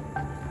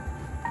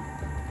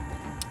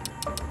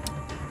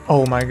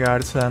 Oh my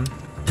god, it's them.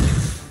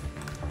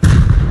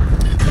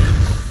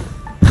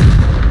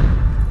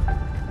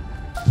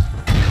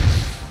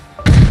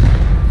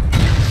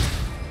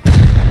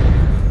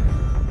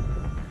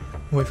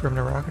 Wait for him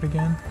to rocket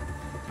again.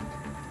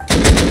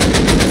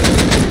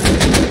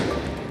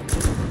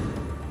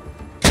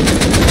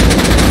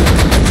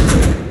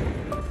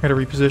 Gotta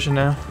reposition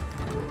now.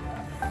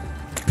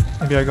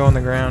 Maybe I go on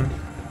the ground.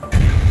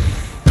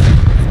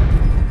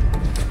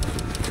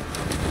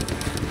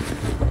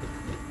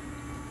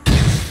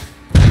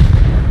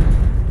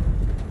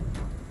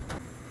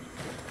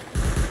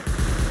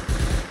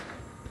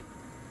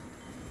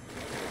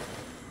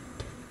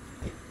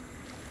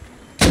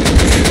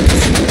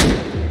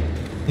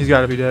 He's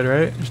gotta be dead,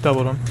 right? Just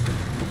doubled him.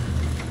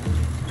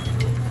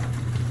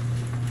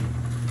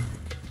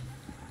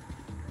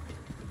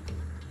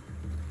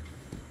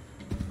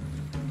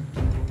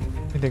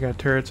 I think they got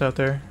turrets out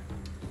there.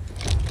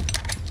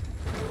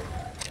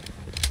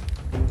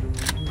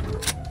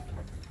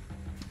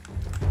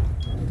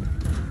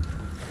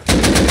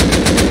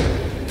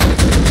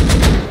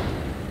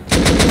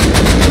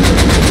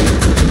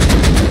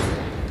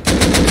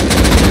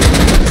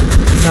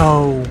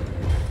 No.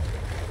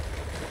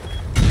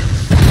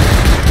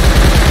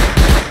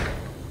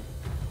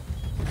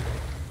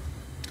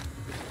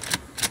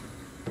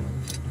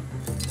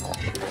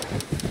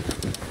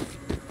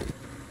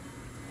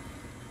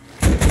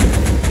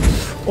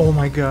 Oh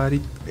my god,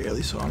 he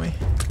barely saw me.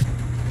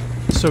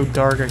 It's so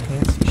dark I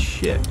can't see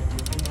shit.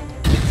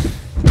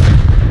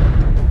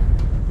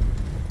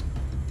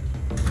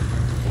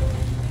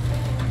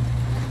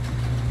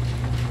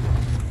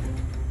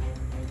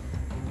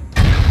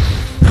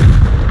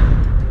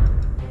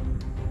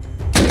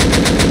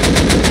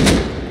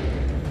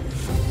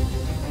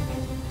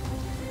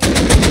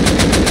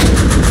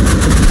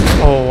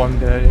 Oh, I'm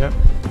dead, yep.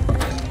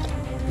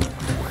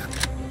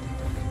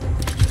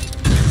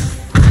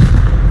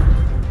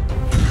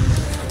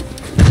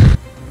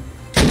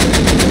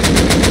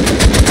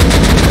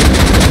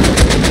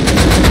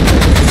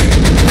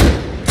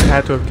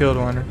 Had to have killed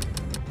one.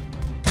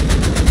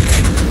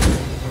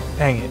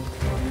 Dang it.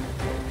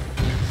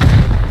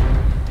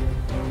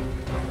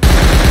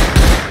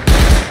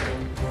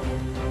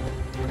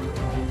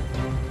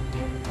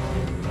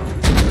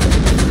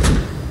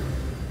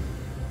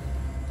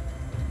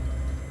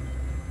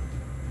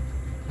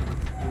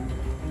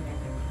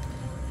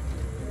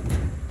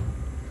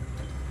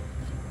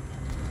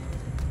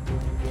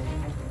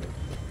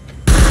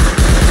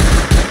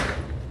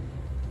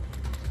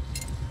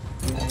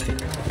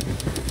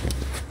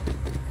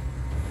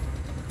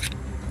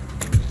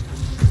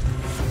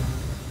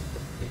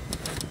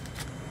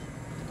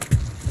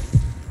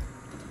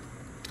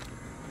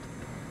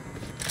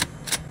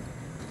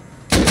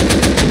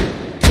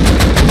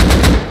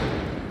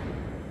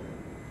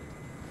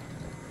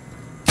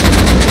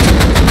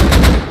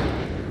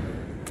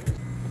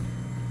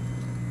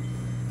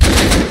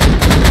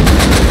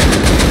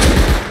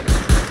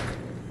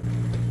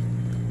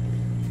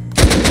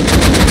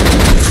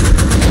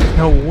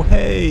 No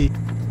way!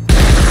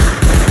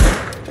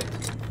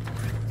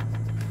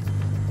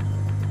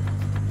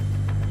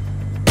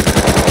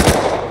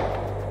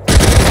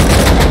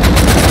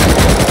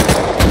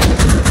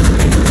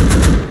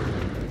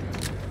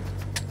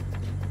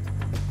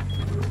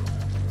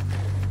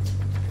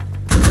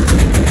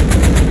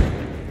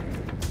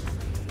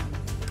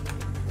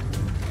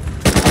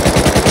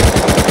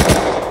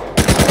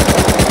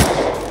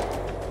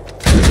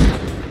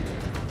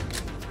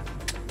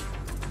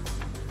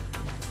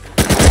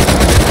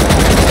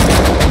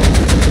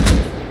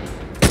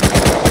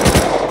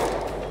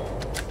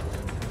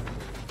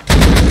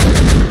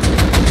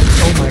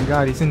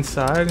 God, he's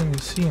inside. I didn't even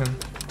see him.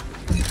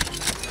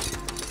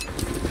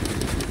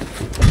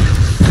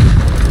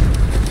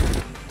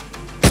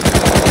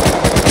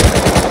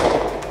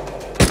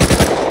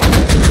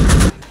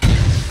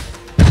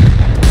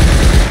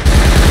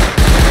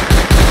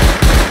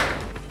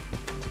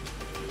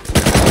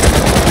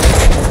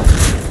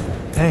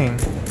 Dang.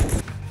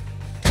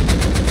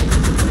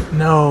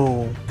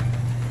 No.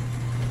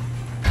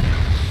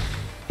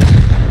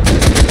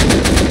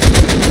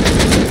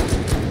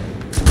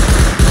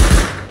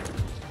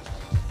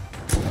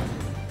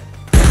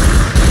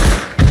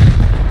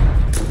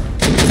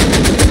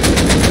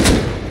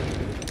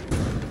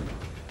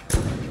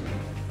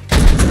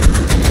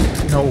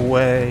 No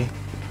way.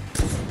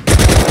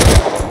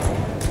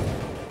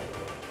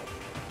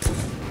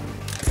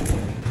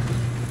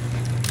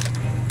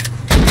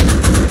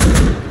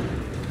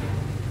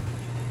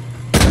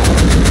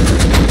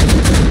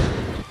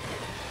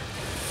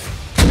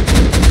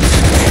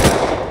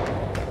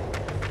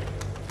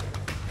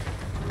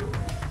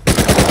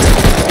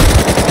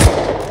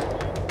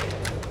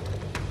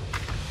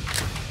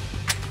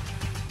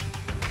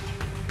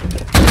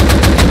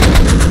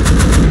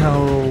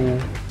 No.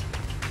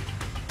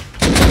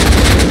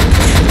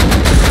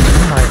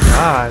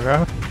 god,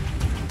 bro.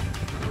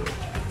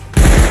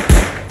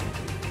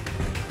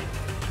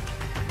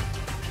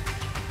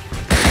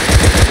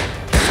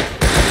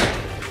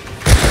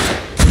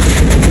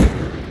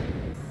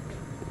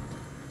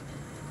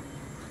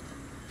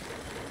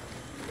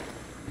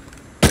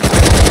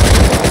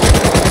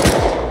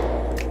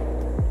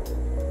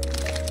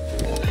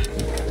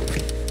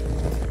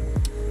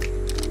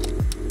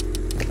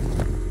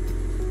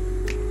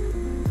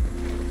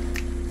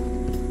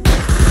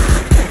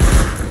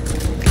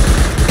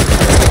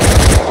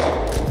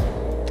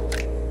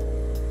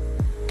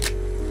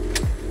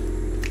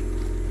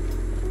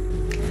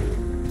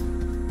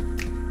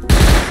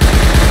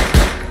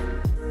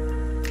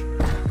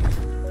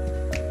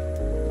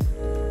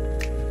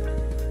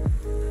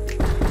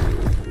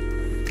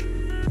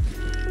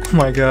 Oh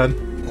my god.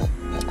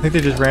 I think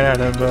they just ran out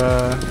of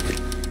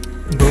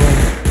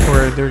boom,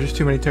 or there were just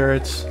too many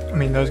turrets. I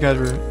mean, those guys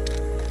were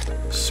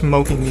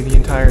smoking me the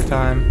entire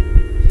time.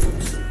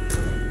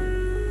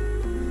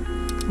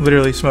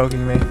 Literally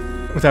smoking me.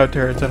 Without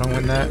turrets, I don't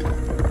win that.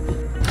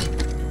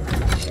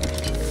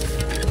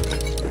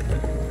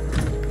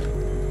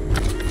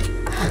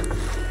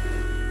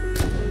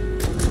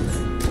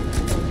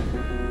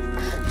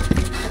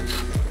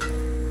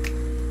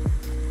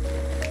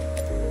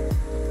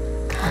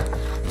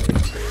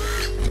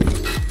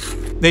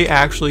 They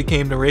actually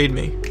came to raid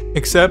me.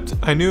 Except,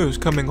 I knew it was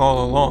coming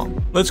all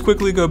along. Let's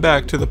quickly go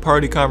back to the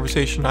party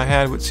conversation I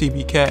had with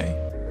CBK.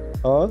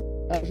 Huh?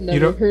 I've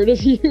never heard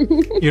of you.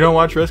 You don't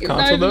watch Rest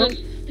Console though?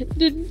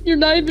 You're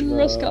not even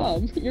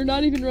Ruscom. You're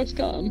not even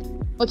Ruscom.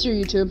 What's your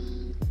YouTube?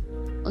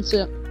 Let's see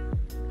it.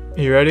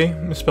 You ready?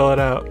 I'm gonna spell it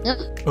out.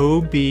 Yep.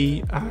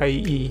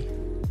 OBIE.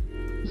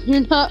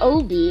 You're not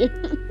Obi.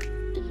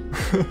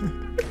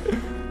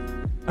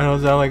 I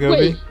don't sound like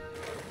Obi. Wait.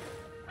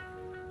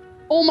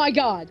 Oh my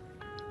god.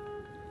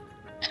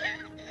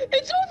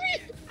 It's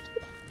Obi!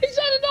 He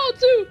said it all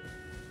too!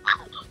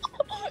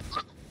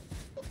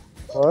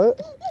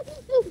 What?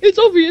 It's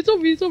Obi!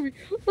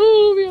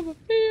 Oh, we have a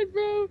fan,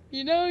 bro!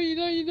 You know?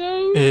 Yeah.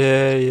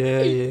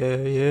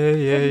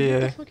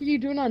 What the fuck are you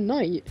doing on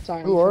night?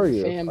 Sorry, Who are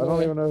you? Fanboy. I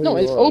don't even know who No,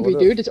 you it's are. Obi,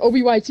 What dude. It's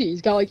OBYT.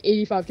 He's got like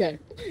 85k.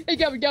 Hey,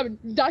 Gavin.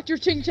 Dr.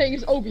 Ching Chang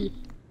is Obi.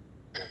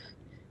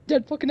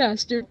 Dead fucking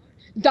ass, dude.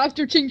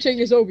 Dr. Ching Chang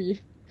is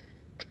Obi.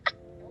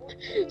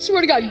 Swear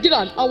to God, get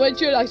on. I'll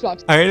wait you at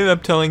Xbox. I ended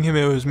up telling him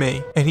it was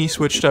me, and he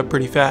switched up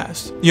pretty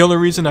fast. The only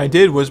reason I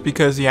did was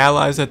because the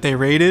allies that they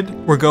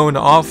raided were going to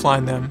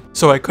offline them,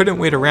 so I couldn't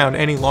wait around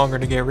any longer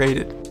to get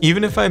raided.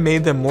 Even if I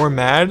made them more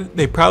mad,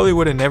 they probably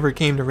would have never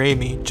came to raid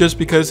me, just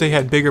because they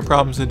had bigger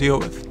problems to deal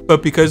with.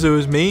 But because it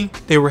was me,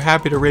 they were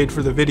happy to raid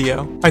for the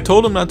video. I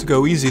told them not to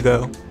go easy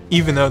though,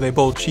 even though they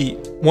both cheat.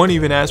 One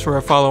even asked for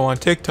a follow on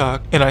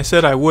TikTok, and I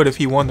said I would if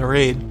he won the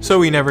raid,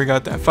 so he never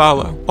got that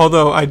follow.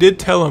 Although I did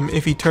tell him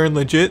if he turned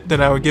legit,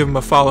 then I would give him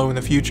a follow in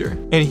the future,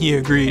 and he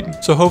agreed.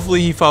 So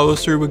hopefully he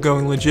follows through with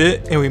going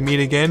legit, and we meet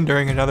again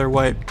during another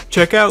wipe.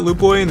 Check out Loot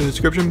Boy in the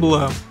description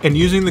below, and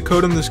using the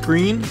code on the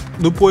screen,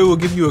 Loot Boy will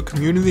give you a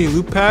community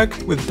loot pack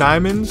with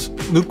diamonds,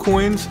 loot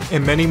coins,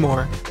 and many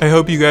more. I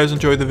hope you guys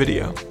enjoyed the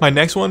video. My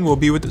next one will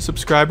be with the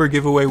subscriber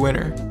giveaway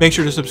winner. Make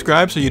sure to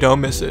subscribe so you don't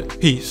miss it.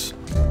 Peace.